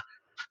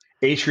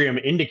 Atrium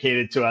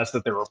indicated to us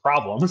that there were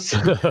problems.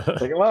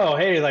 Like, oh,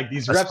 hey, like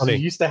these That's reps funny. you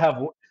used to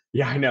have.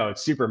 Yeah, I know,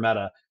 it's super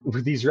meta.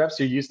 With these reps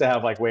who used to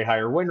have like way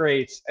higher win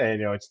rates, and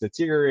it's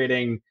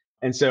deteriorating.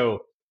 And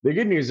so the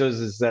good news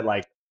is that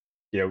like,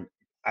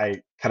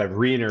 I kind of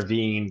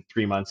re-intervened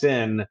 3 months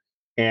in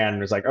and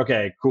was like,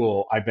 okay,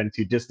 cool. I've been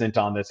too distant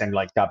on this, and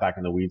like got back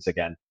in the weeds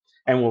again.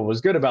 And what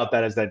was good about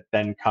that is that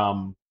then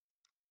come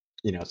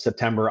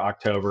September,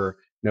 October,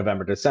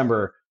 November,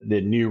 December,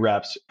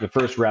 the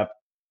first rep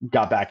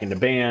got back into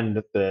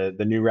band.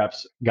 The new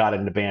reps got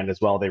into band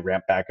as well. They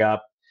ramped back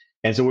up.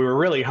 And so we were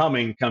really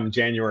humming come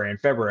January and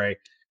February.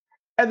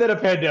 And then a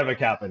pandemic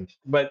happened.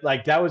 But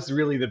like that was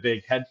really the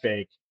big head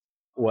fake,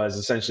 was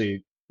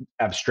essentially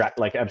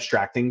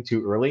abstracting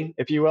too early,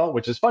 if you will,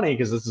 which is funny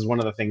because this is one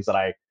of the things that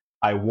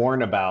I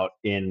warn about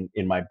in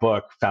my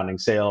book, Founding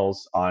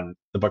Sales, on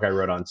the book I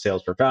wrote on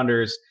sales for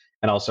founders,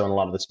 and also in a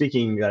lot of the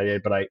speaking that I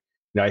did. But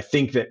I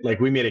think that like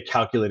we made a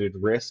calculated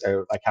risk.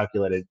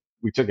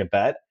 We took a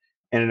bet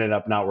and ended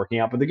up not working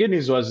out. But the good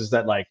news is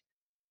that like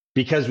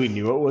because we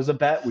knew it was a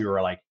bet,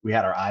 we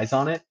had our eyes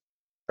on it,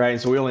 right?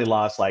 And so we only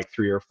lost like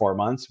 3 or 4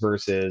 months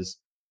versus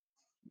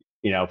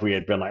if we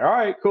had been like, all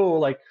right, cool,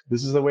 like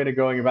this is the way to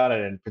going about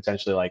it, and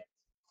potentially like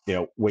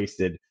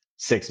wasted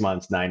 6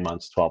 months, 9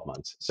 months, 12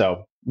 months.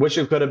 So wish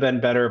it could have been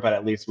better, but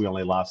at least we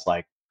only lost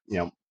like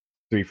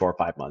 3, 4,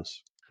 5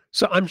 months.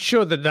 So I'm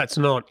sure that that's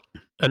not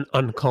an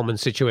uncommon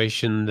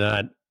situation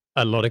that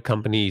a lot of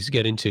companies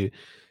get into.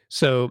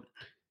 So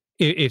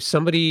if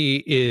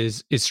somebody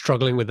is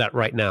struggling with that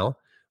right now,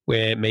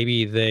 where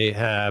maybe they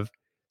have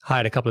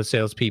hired a couple of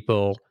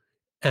salespeople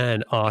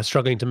and are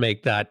struggling to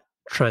make that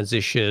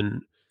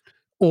transition,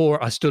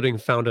 or are studying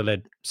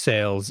founder-led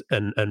sales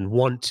and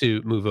want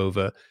to move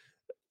over,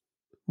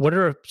 what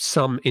are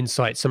some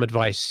insights, some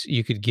advice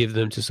you could give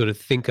them to sort of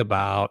think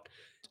about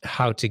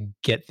how to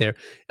get there?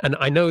 And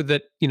I know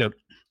that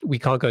we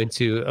can't go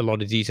into a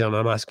lot of detail, and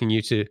I'm asking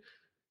you to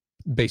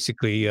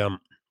basically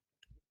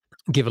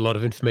give a lot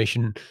of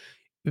information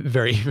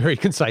very, very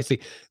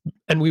concisely.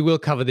 And we will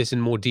cover this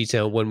in more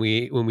detail when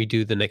we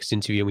do the next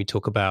interview and we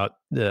talk about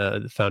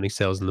the founding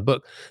sales in the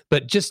book.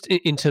 But just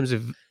in terms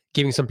of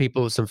giving some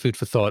people some food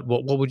for thought,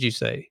 what would you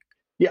say?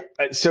 Yeah.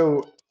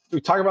 So we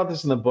talk about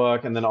this in the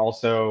book, and then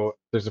also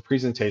there's a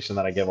presentation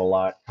that I give a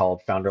lot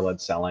called Founder-Led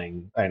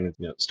Selling and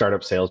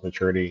startup sales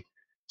maturity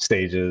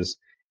stages.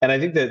 And I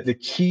think that the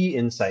key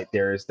insight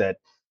there is that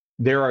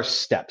there are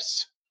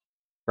steps,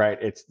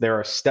 right? There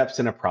are steps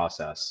in a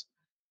process.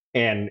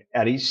 And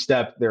at each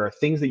step, there are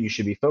things that you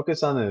should be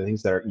focused on and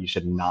things that you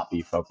should not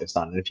be focused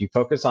on. And if you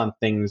focus on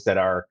things that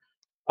are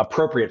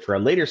appropriate for a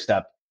later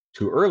step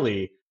too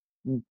early,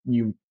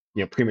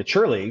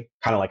 prematurely,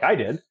 kind of like I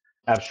did,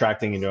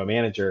 abstracting into a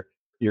manager,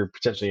 you're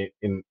potentially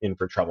in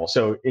for trouble.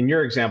 So in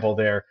your example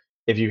there,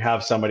 if you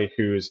have somebody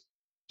who's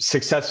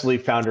successfully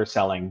founder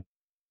selling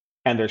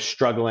and they're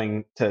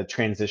struggling to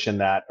transition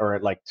that, or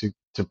like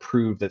to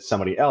prove that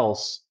somebody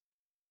else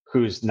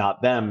who's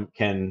not them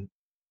can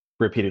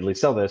repeatedly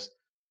sell this.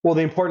 Well,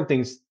 the important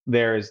things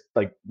there is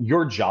like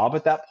your job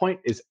at that point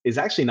is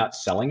actually not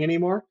selling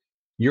anymore.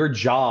 Your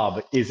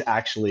job is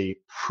actually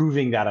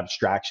proving that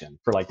abstraction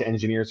for like the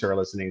engineers who are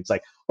listening. It's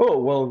like,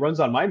 oh, well, it runs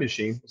on my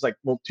machine. It's like,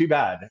 well, too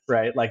bad,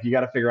 right? Like you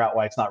got to figure out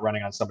why it's not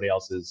running on somebody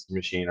else's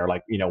machine, or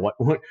like,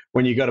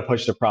 when you go to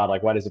push the prod,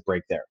 like why does it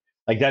break there?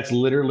 Like that's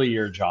literally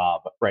your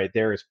job right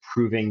there, is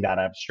proving that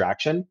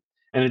abstraction.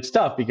 And it's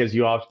tough because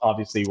you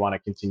obviously want to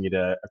continue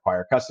to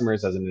acquire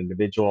customers as an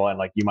individual, and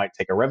like you might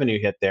take a revenue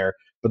hit there,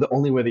 but the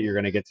only way that you're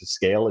going to get to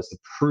scale is to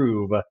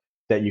prove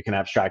that you can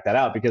abstract that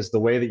out, because the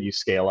way that you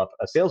scale up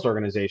a sales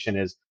organization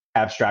is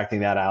abstracting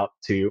that out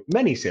to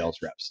many sales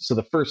reps. So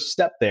the first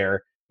step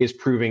there is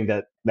proving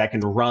that that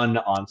can run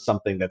on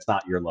something that's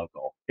not your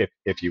local,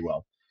 if you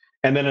will.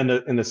 And then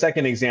in the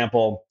second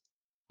example,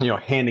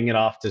 handing it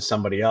off to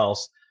somebody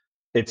else,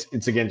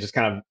 it's again just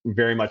kind of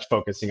very much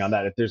focusing on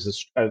that. If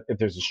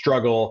there's a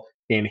struggle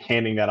in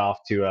handing that off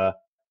to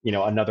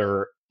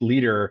another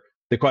leader,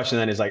 the question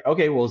then is like,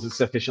 okay, well, is it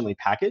sufficiently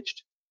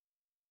packaged,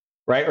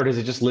 right? Or does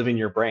it just live in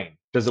your brain?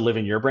 Does it live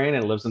in your brain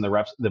and it lives in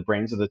the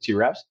brains of the two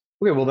reps?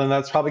 Okay, well then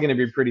that's probably going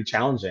to be pretty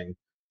challenging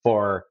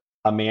for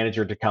a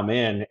manager to come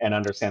in and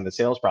understand the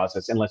sales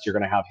process, unless you're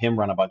going to have him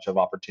run a bunch of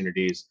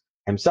opportunities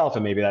himself,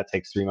 and maybe that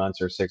takes 3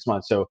 months or 6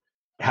 months. So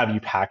have you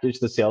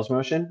packaged the sales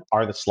motion?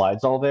 Are the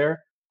slides all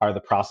there? Are the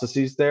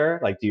processes there?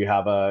 Like, do you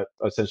have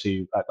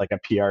essentially like a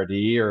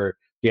PRD, or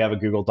do you have a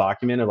Google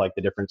document of like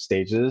the different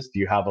stages? Do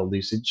you have a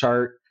lucid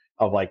chart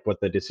of like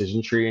what the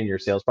decision tree in your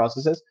sales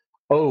process is?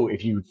 Oh,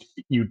 if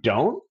you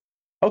don't,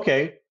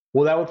 okay,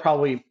 well that would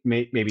probably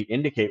maybe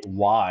indicate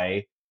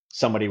why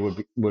somebody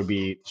would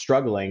be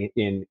struggling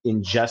in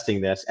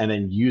ingesting this and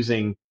then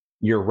using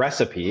your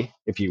recipe,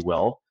 if you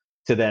will,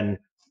 to then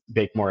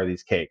bake more of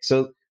these cakes.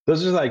 So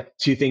those are like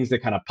two things that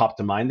kind of pop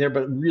to mind there.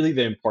 But really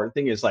the important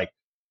thing is like,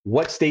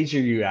 what stage are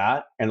you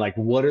at, and like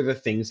what are the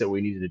things that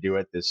we need to do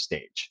at this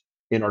stage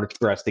in order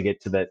for us to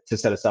get to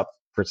set us up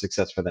for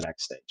success for the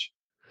next stage.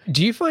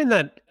 Do you find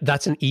that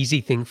that's an easy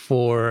thing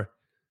for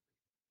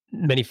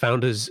many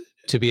founders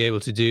to be able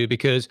to do?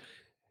 Because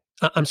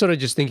I'm sort of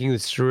just thinking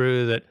this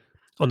through, that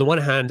on the one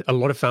hand, a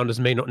lot of founders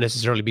may not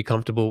necessarily be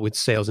comfortable with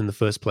sales in the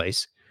first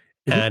place.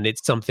 Mm-hmm. And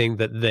it's something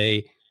that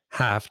they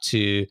have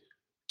to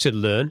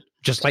learn,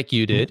 just like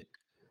you did.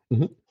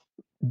 Mm-hmm.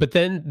 But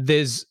then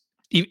there's,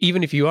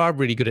 even if you are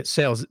really good at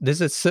sales,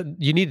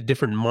 you need a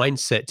different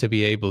mindset to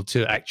be able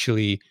to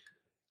actually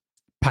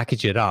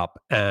package it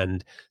up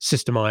and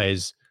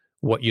systemize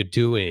what you're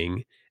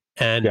doing.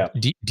 And Yeah.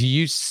 do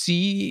you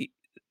see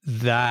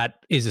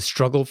that is a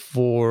struggle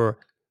for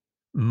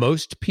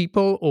most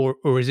people,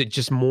 or is it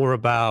just more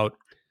about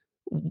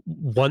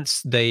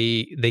once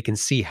they can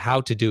see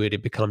how to do it,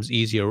 it becomes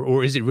easier,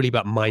 or is it really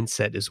about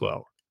mindset as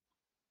well?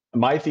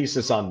 My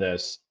thesis on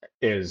this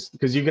is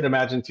because you could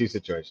imagine two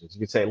situations. You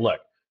could say, look,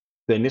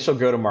 the initial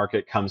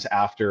go-to-market comes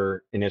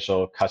after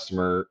initial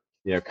customer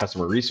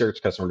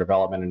research, customer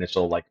development,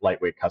 initial like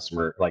lightweight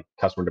customer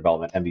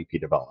development, MVP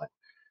development.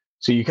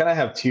 So you kind of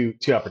have two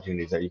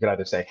opportunities there. You could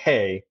either say,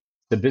 hey,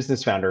 the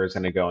business founder is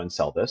going to go and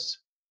sell this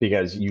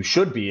because you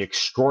should be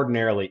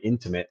extraordinarily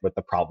intimate with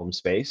the problem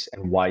space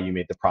and why you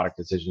made the product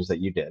decisions that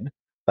you did.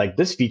 Like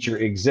this feature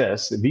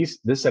exists,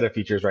 this set of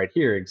features right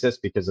here exists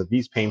because of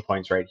these pain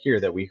points right here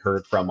that we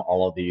heard from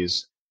all of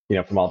these,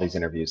 from all these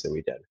interviews that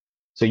we did.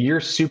 So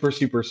you're super,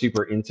 super,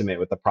 super intimate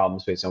with the problem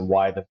space and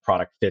why the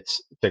product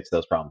fits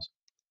those problems.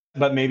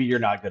 But maybe you're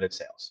not good at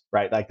sales,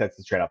 right? Like that's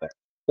the trade-off there.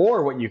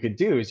 Or what you could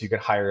do is you could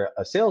hire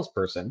a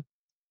salesperson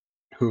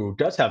who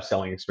does have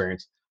selling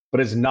experience, but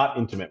is not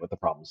intimate with the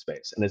problem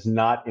space and is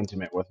not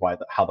intimate with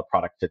how the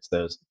product fits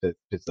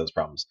those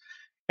problems.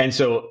 And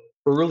so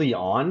early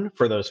on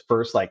for those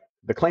first, like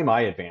the claim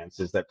I advance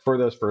is that for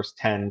those first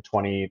 10,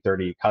 20,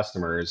 30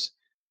 customers,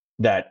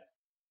 that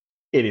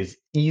it is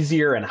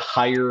easier and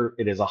higher,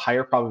 it is a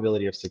higher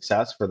probability of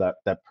success for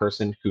that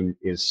person who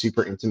is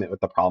super intimate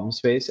with the problem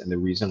space and the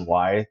reason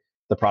why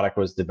the product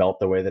was developed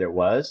the way that it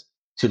was,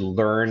 to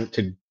learn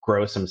to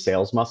grow some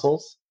sales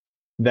muscles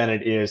than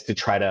it is to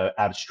try to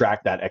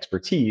abstract that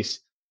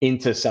expertise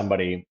into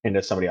somebody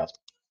else.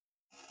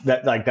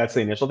 That's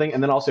the initial thing.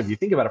 And then also if you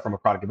think about it from a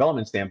product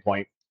development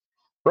standpoint,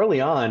 early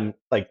on,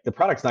 like the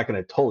product's not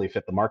going to totally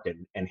fit the market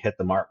and hit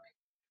the mark.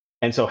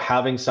 And so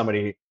having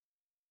somebody,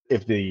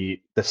 if the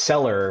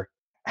seller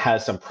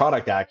has some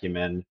product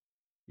acumen,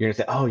 you're gonna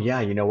say, oh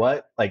yeah, you know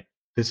what? Like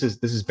this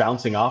is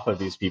bouncing off of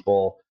these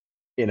people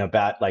in a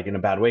bad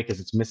way because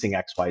it's missing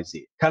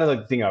XYZ. Kind of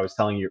like the thing I was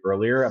telling you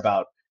earlier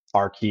about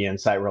our key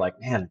insight. We're like,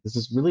 man, this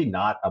is really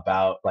not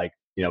about like,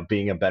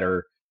 being a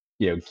better,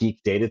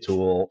 geek data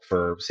tool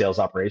for sales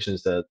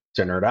operations to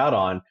nerd out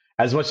on.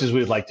 As much as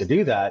we'd like to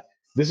do that,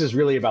 this is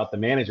really about the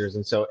managers.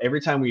 And so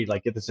every time we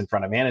like get this in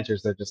front of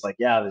managers, they're just like,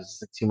 yeah, there's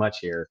just like, too much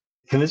here.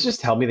 Can this just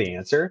tell me the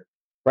answer?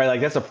 Right?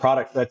 Like that's a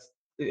product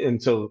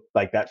and so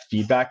like that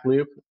feedback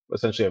loop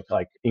essentially of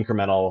like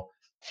incremental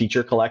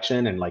feature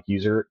collection and like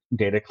user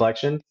data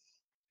collection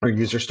or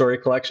user story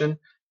collection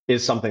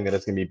is something that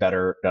is going to be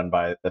better done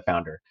by the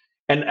founder.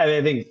 And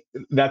I think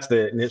that's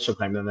the initial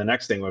claim. Then the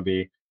next thing would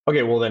be,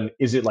 okay, well then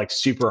is it like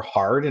super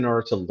hard in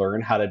order to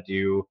learn how to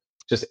do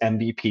just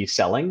MVP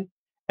selling?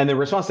 And the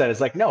response to that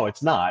is like, no,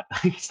 it's not.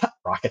 It's not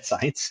rocket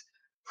science,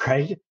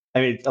 right? I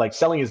mean, like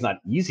selling is not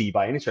easy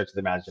by any stretch of the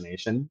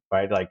imagination,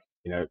 right? Like,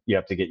 you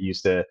have to get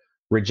used to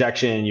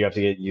rejection. You have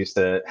to get used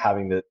to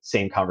having the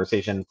same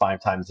conversation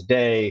 5 times a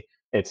day.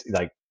 It's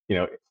like,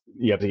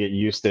 you have to get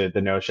used to the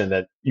notion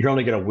that you're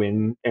only going to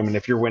win. I mean,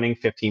 if you're winning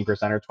 15%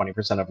 or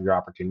 20% of your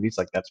opportunities,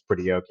 like that's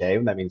pretty okay.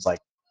 And that means like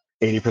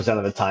 80%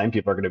 of the time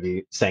people are going to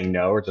be saying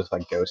no or just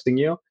like ghosting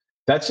you.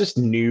 That's just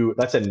new.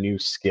 That's a new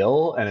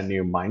skill and a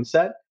new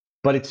mindset,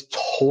 but it's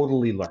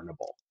totally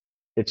learnable.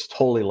 It's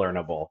totally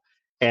learnable.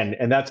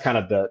 And that's kind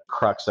of the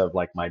crux of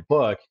like my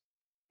book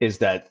is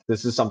that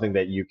this is something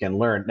that you can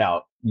learn.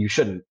 Now, you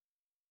shouldn't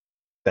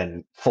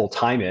then full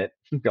time it.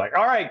 Be like,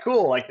 all right,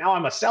 cool. Like now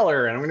I'm a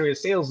seller and I'm going to be a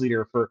sales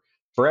leader for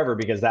forever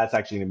because that's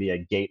actually going to be a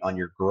gate on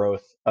your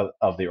growth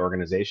of the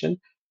organization.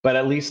 But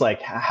at least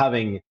like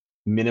having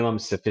minimum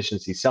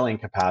sufficiency selling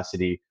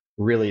capacity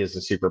really is a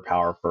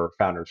superpower for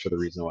founders for the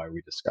reason why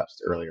we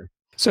discussed earlier.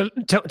 So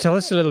tell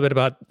us a little bit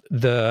about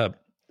the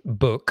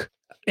book.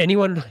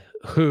 Anyone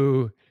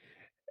who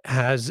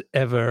has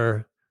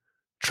ever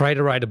tried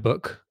to write a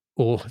book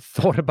or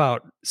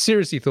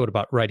seriously thought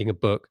about writing a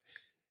book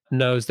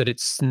knows that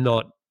it's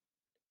not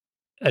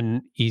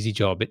an easy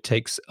job. It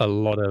takes a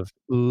lot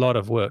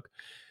of work.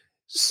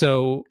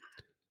 So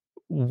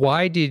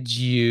why did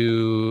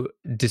you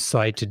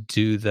decide to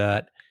do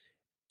that?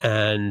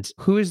 And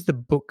who is the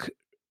book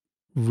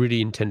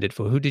really intended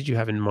for? Who did you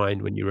have in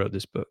mind when you wrote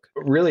this book?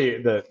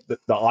 Really, the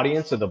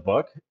audience of the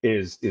book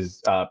is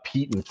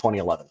Pete in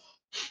 2011,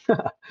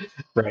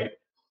 right?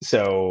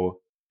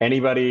 So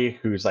anybody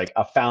who's like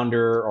a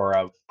founder or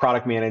a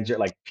product manager,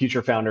 like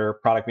future founder,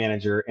 product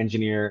manager,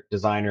 engineer,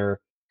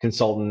 designer,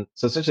 consultant.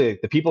 So essentially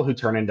the people who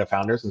turn into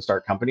founders and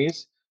start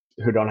companies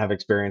who don't have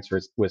experience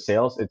with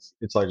sales,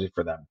 it's largely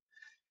for them.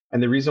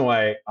 And the reason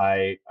why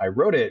I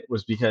wrote it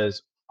was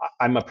because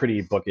I'm a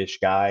pretty bookish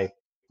guy.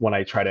 When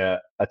I try to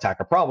attack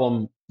a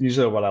problem,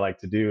 usually what I like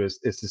to do is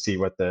to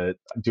see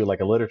do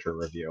like a literature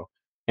review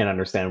and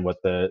understand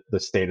what the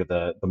state of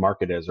the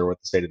market is or what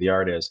the state of the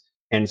art is.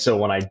 And so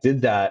when I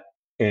did that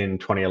in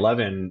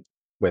 2011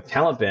 with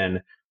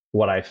TalentBin,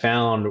 what I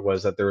found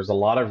was that there was a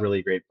lot of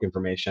really great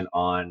information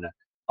on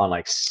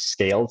like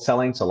scaled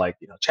selling. So like,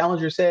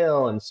 challenger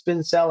sale and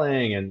spin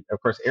selling, and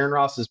of course, Aaron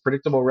Ross's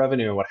predictable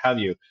revenue and what have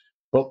you.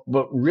 But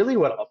really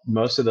what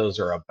most of those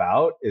are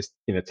about is,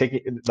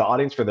 taking the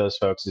audience for those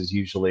folks is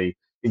usually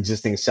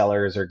existing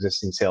sellers or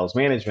existing sales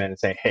management and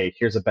saying, hey,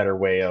 here's a better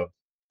way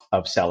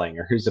of selling,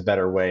 or here's a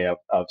better way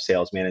of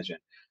sales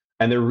management.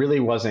 And there really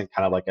wasn't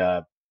kind of like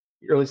a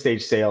early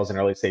stage sales and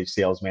early stage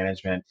sales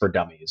management for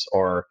dummies,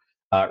 or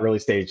early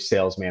stage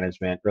sales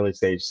management, early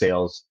stage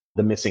sales,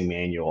 the missing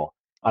manual.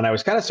 And I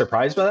was kind of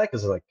surprised by that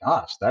because I was like,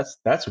 gosh,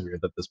 that's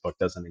weird that this book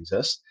doesn't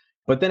exist.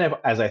 But then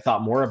as I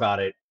thought more about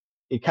it,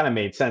 it kind of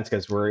made sense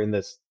because we're in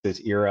this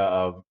era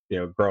of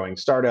growing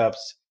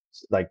startups,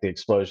 like the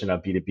explosion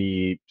of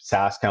B2B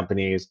SaaS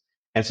companies.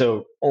 And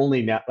so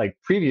only now, like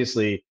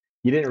previously,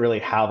 you didn't really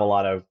have a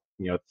lot of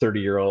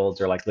 30-year-olds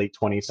or like late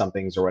 20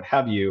 somethings or what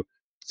have you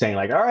saying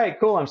like, all right,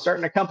 cool, I'm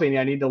starting a company,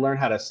 I need to learn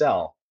how to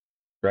sell,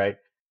 right?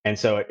 And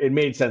so it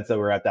made sense that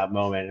we're at that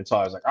moment. And so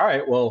I was like, all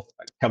right, well,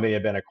 company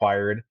had been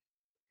acquired.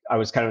 I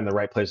was kind of in the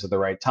right place at the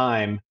right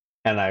time.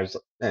 And I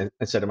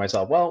said to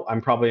myself, well,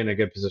 I'm probably in a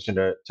good position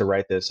to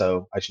write this,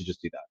 so I should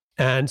just do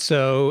that. And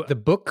so the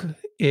book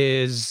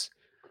is,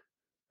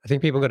 I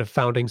think people go to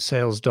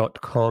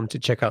foundingsales.com to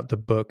check out the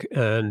book,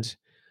 and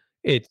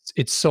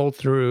it's sold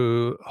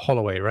through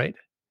Holloway, right?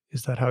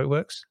 Is that how it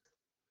works?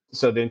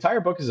 So the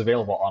entire book is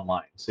available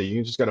online. So you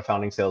can just go to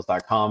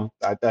foundingsales.com.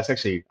 That's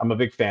actually, I'm a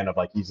big fan of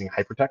like using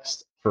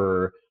hypertext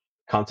for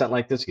content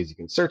like this because you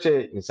can search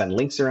it, you can send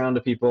links around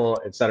to people,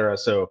 etc.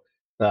 So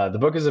the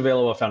book is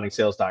available at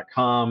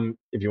foundingsales.com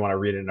if you want to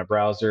read it in a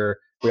browser.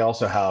 We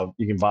also have,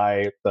 you can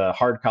buy the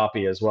hard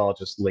copy as well,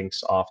 just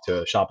links off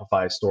to a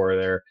Shopify store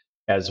there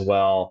as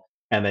well.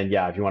 And then,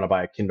 yeah, if you want to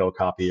buy a Kindle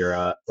copy or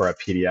a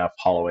PDF,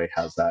 Holloway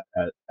has that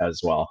as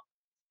well.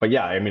 But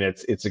yeah, I mean,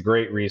 it's a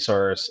great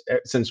resource.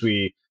 Since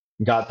we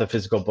got the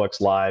physical books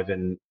live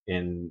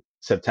in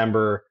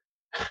September.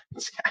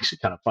 It's actually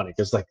kind of funny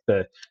because like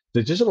the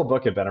digital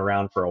book had been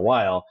around for a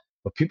while,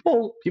 but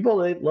people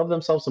they love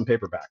themselves some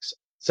paperbacks.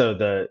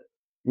 So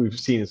we've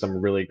seen some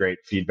really great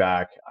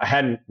feedback. I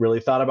hadn't really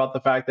thought about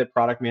the fact that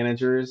product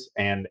managers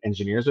and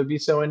engineers would be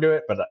so into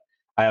it, but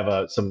I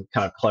have some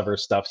kind of clever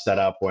stuff set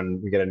up when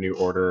we get a new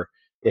order.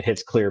 It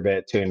hits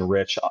Clearbit to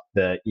enrich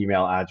the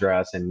email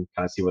address and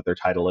kind of see what their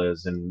title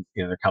is and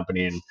their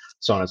company and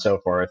so on and so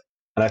forth.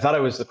 And I thought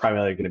it was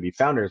primarily going to be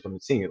founders, but I'm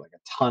seeing like a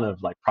ton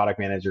of like product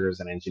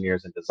managers and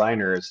engineers and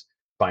designers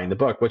buying the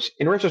book, which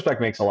in retrospect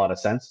makes a lot of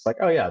sense. It's like,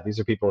 oh yeah, these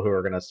are people who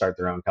are going to start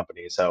their own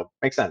company, so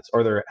makes sense.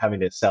 Or they're having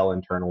to sell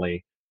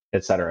internally,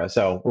 et cetera.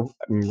 So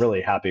I'm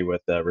really happy with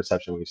the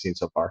reception we've seen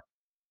so far.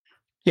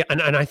 Yeah,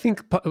 and I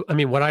think, I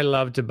mean, what I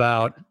loved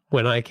about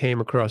when I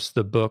came across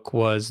the book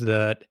was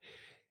that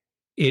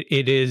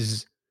it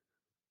is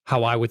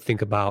how I would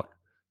think about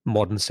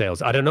modern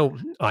sales. I don't know,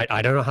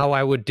 I don't know how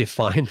I would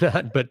define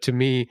that, but to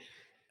me,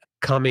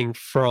 coming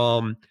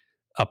from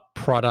a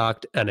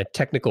product and a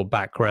technical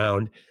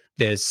background,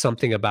 there's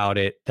something about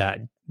it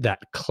that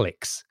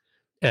clicks.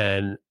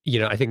 And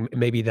I think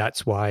maybe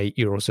that's why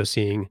you're also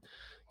seeing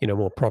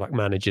more product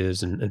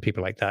managers and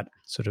people like that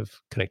sort of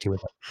connecting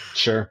with that.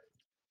 Sure.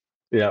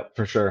 Yeah,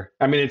 for sure.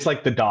 I mean, it's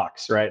like the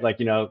docs, right? Like,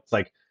 it's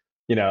like,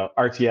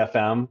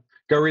 RTFM.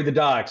 Go read the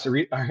docs.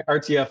 Read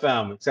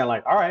RTFM. It's kind of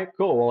like, all right,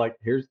 cool. Well, like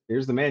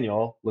here's the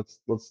manual. Let's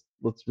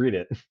read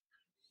it.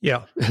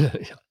 Yeah.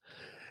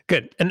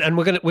 Good. And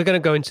we're gonna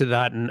go into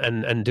that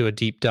and do a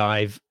deep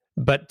dive.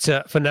 But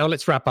for now,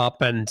 let's wrap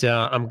up, and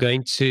I'm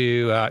going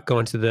to go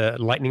into the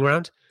lightning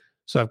round.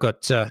 So I've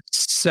got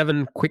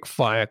 7 quick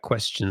fire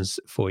questions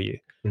for you.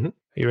 Mm-hmm. Are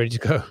you ready to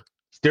go?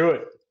 Let's do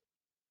it.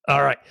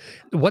 All right.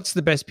 What's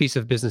the best piece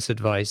of business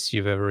advice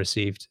you've ever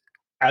received?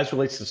 As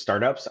relates to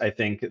startups, I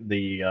think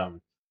the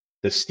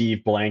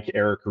Steve Blank,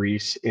 Eric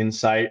Ries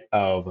insight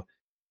of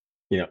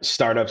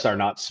startups are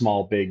not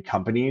small big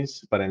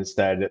companies, but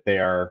instead they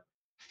are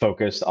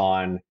focused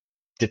on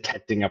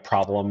detecting a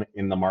problem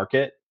in the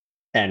market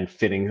and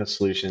fitting a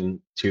solution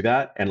to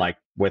that. And like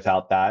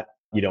without that,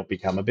 you don't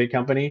become a big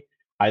company.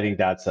 I think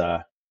that's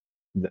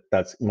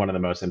one of the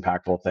most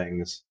impactful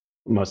things,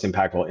 most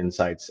impactful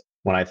insights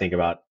when I think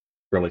about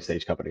early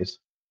stage companies.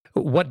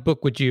 What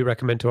book would you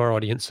recommend to our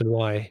audience and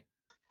why?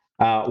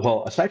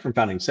 Well, aside from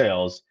Founding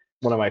Sales,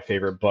 one of my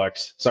favorite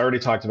books. So I already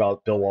talked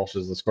about Bill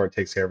Walsh's The Score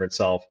Takes Care of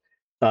Itself.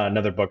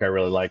 Another book I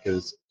really like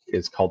is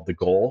called The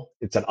Goal.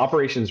 It's an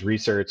operations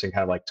research and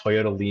kind of like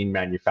Toyota lean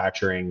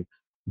manufacturing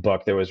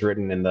book that was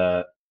written in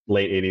the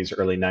late 80s,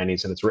 early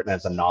 90s, and it's written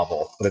as a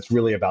novel. But it's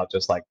really about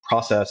just like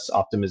process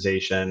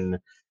optimization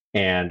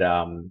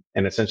and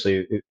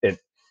essentially it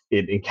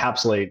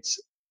encapsulates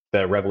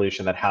the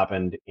revolution that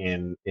happened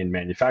in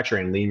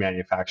manufacturing, lean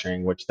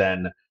manufacturing, which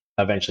then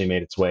eventually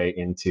made its way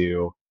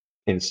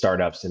in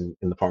startups in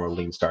the form of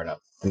lean startup.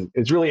 And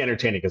it's really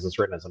entertaining because it's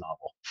written as a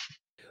novel.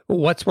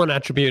 What's one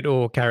attribute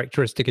or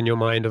characteristic in your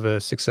mind of a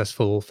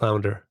successful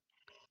founder?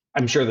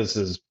 I'm sure this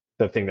is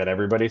the thing that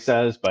everybody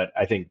says, but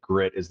I think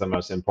grit is the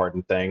most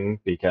important thing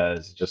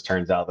because it just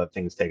turns out that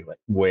things take like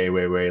way,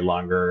 way, way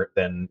longer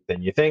than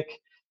you think.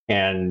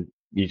 And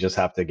you just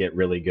have to get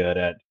really good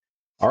at,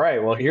 all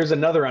right, well, here's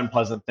another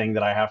unpleasant thing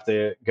that I have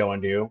to go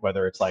and do,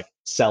 whether it's like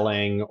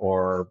selling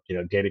or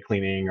data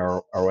cleaning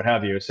or what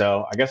have you.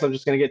 So I guess I'm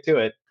just going to get to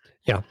it.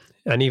 Yeah.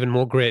 And even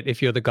more great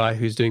if you're the guy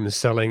who's doing the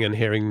selling and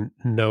hearing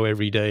no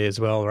every day as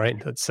well,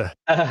 right? That's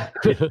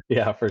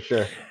yeah, for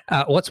sure.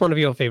 What's one of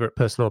your favorite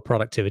personal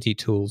productivity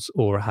tools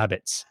or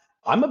habits?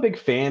 I'm a big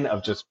fan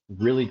of just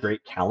really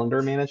great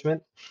calendar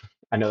management.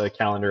 I know the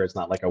calendar is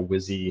not like a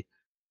whizzy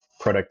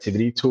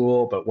productivity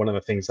tool, but one of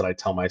the things that I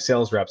tell my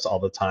sales reps all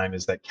the time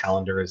is that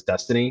calendar is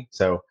destiny.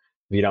 So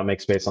if you don't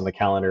make space on the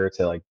calendar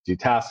to like do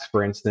tasks,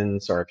 for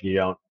instance, or if you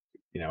don't,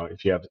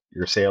 if you have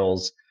your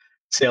sales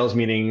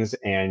meetings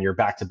and you're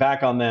back to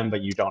back on them,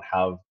 but you don't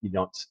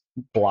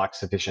block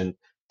sufficient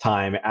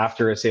time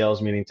after a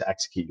sales meeting to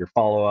execute your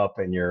follow-up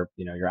and your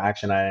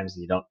action items,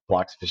 and you don't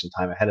block sufficient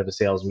time ahead of a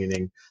sales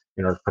meeting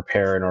in order to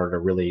prepare, in order to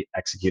really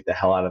execute the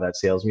hell out of that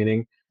sales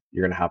meeting,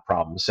 you're going to have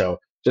problems. So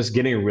just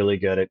getting really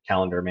good at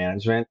calendar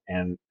management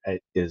and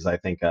it is, I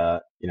think,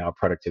 a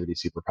productivity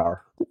superpower.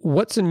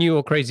 What's a new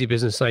or crazy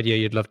business idea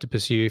you'd love to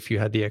pursue if you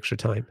had the extra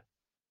time?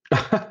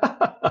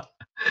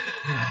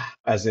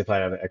 As if I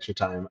have extra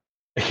time.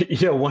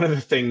 One of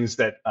the things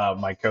that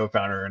my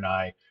co-founder and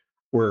I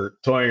were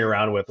toying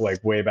around with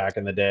like way back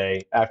in the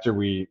day after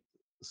we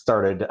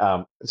started.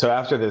 So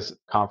after this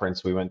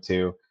conference we went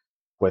to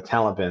with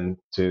TalentBin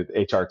to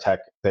the HR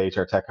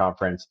Tech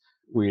conference,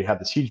 we had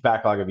this huge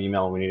backlog of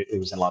email. And it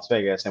was in Las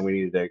Vegas, and we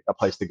needed a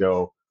place to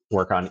go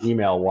work on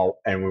email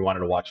and we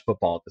wanted to watch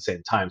football at the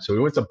same time. So we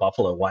went to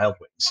Buffalo Wild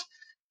Wings.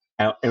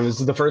 And it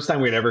was the first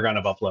time we'd ever gone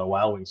to Buffalo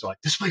Wild Wings. So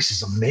like, this place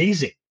is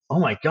amazing. Oh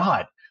my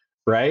God.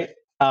 Right.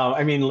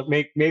 I mean,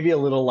 maybe a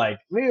little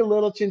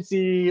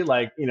chintzy,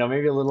 like,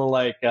 maybe a little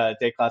like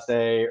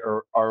déclassé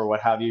or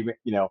what have you,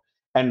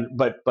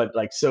 but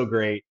like so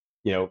great,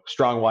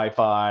 strong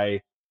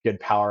Wi-Fi, good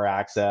power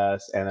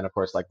access. And then of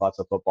course, like lots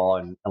of football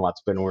and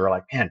lots of spin. And we were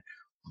like, man,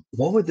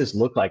 what would this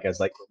look like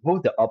what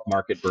would the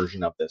upmarket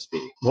version of this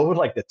be? What would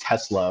like the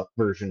Tesla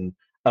version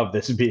of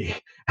this be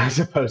as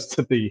opposed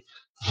to the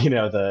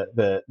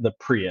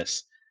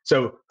Prius?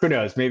 So who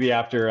knows? Maybe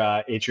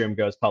after Atrium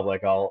goes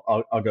public, I'll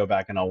go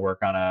back and I'll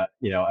work on an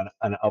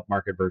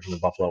upmarket version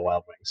of Buffalo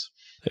Wild Wings.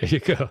 There you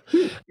go.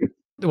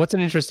 What's an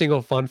interesting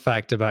or fun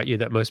fact about you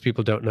that most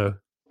people don't know?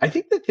 I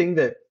think the thing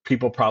that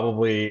people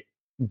probably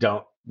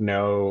don't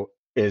know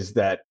is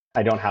that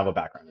I don't have a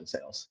background in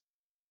sales.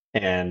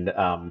 And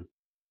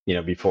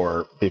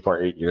before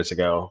 8 years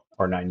ago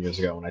or 9 years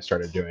ago when I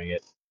started doing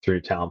it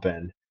through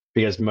TalentBin,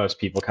 because most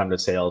people come to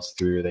sales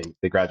through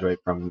they graduate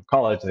from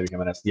college, they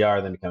become an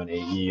SDR, then become an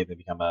AE, they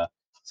become a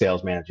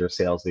sales manager,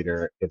 sales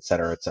leader, et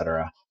cetera, et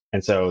cetera.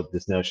 And so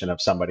this notion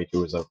of somebody who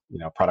was a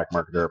product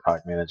marketer or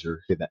product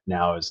manager who that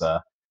now is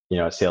a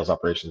sales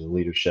operations and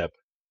leadership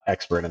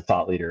expert and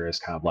thought leader is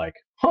kind of like,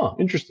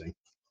 interesting.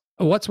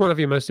 What's one of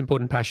your most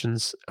important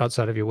passions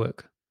outside of your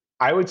work?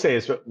 I would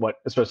say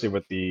especially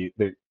with the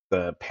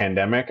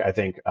pandemic, I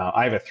think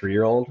I have a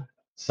 3-year-old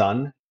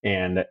son,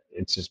 and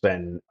it's just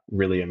been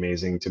really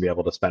amazing to be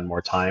able to spend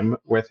more time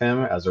with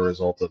him as a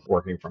result of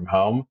working from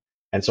home.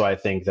 And so I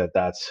think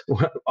that's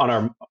on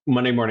our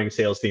Monday morning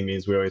sales team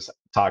meetings, we always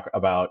talk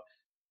about,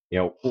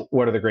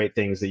 what are the great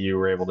things that you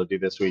were able to do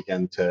this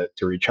weekend to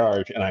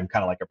recharge? And I'm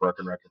kind of like a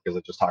broken record because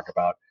I just talk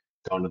about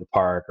going to the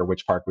park or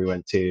which park we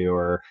went to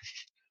or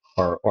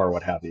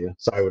what have you.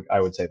 So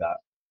I would say that.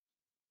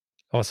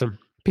 Awesome.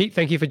 Pete,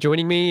 thank you for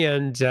joining me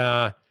and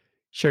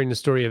sharing the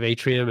story of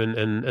Atrium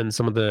and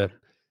some of the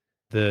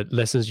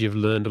lessons you've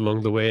learned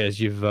along the way as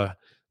you've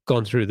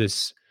gone through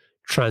this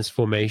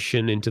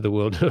transformation into the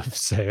world of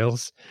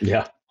sales.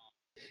 Yeah.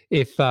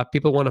 If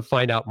people want to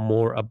find out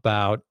more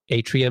about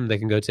Atrium, they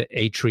can go to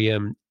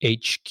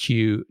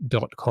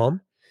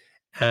atriumhq.com.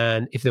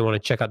 And if they want to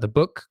check out the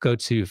book, go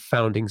to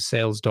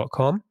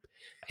foundingsales.com.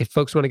 If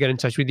folks want to get in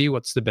touch with you,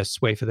 what's the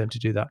best way for them to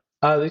do that?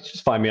 They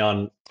just find me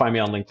on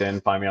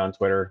LinkedIn, find me on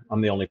Twitter.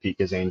 I'm the only Pete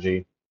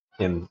Kazanjy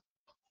in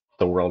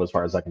the world, as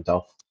far as I can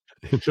tell.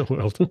 In the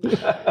world.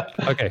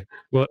 Okay.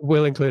 Well,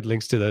 we'll include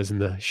links to those in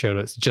the show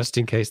notes, just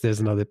in case there's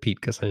another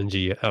Pete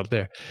Kazanjy out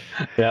there.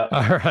 Yeah.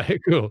 All right.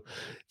 Cool.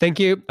 Thank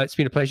you. It's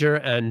been a pleasure.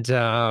 And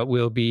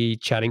we'll be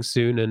chatting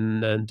soon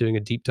and doing a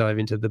deep dive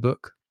into the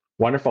book.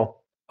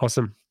 Wonderful.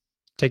 Awesome.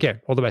 Take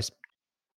care. All the best.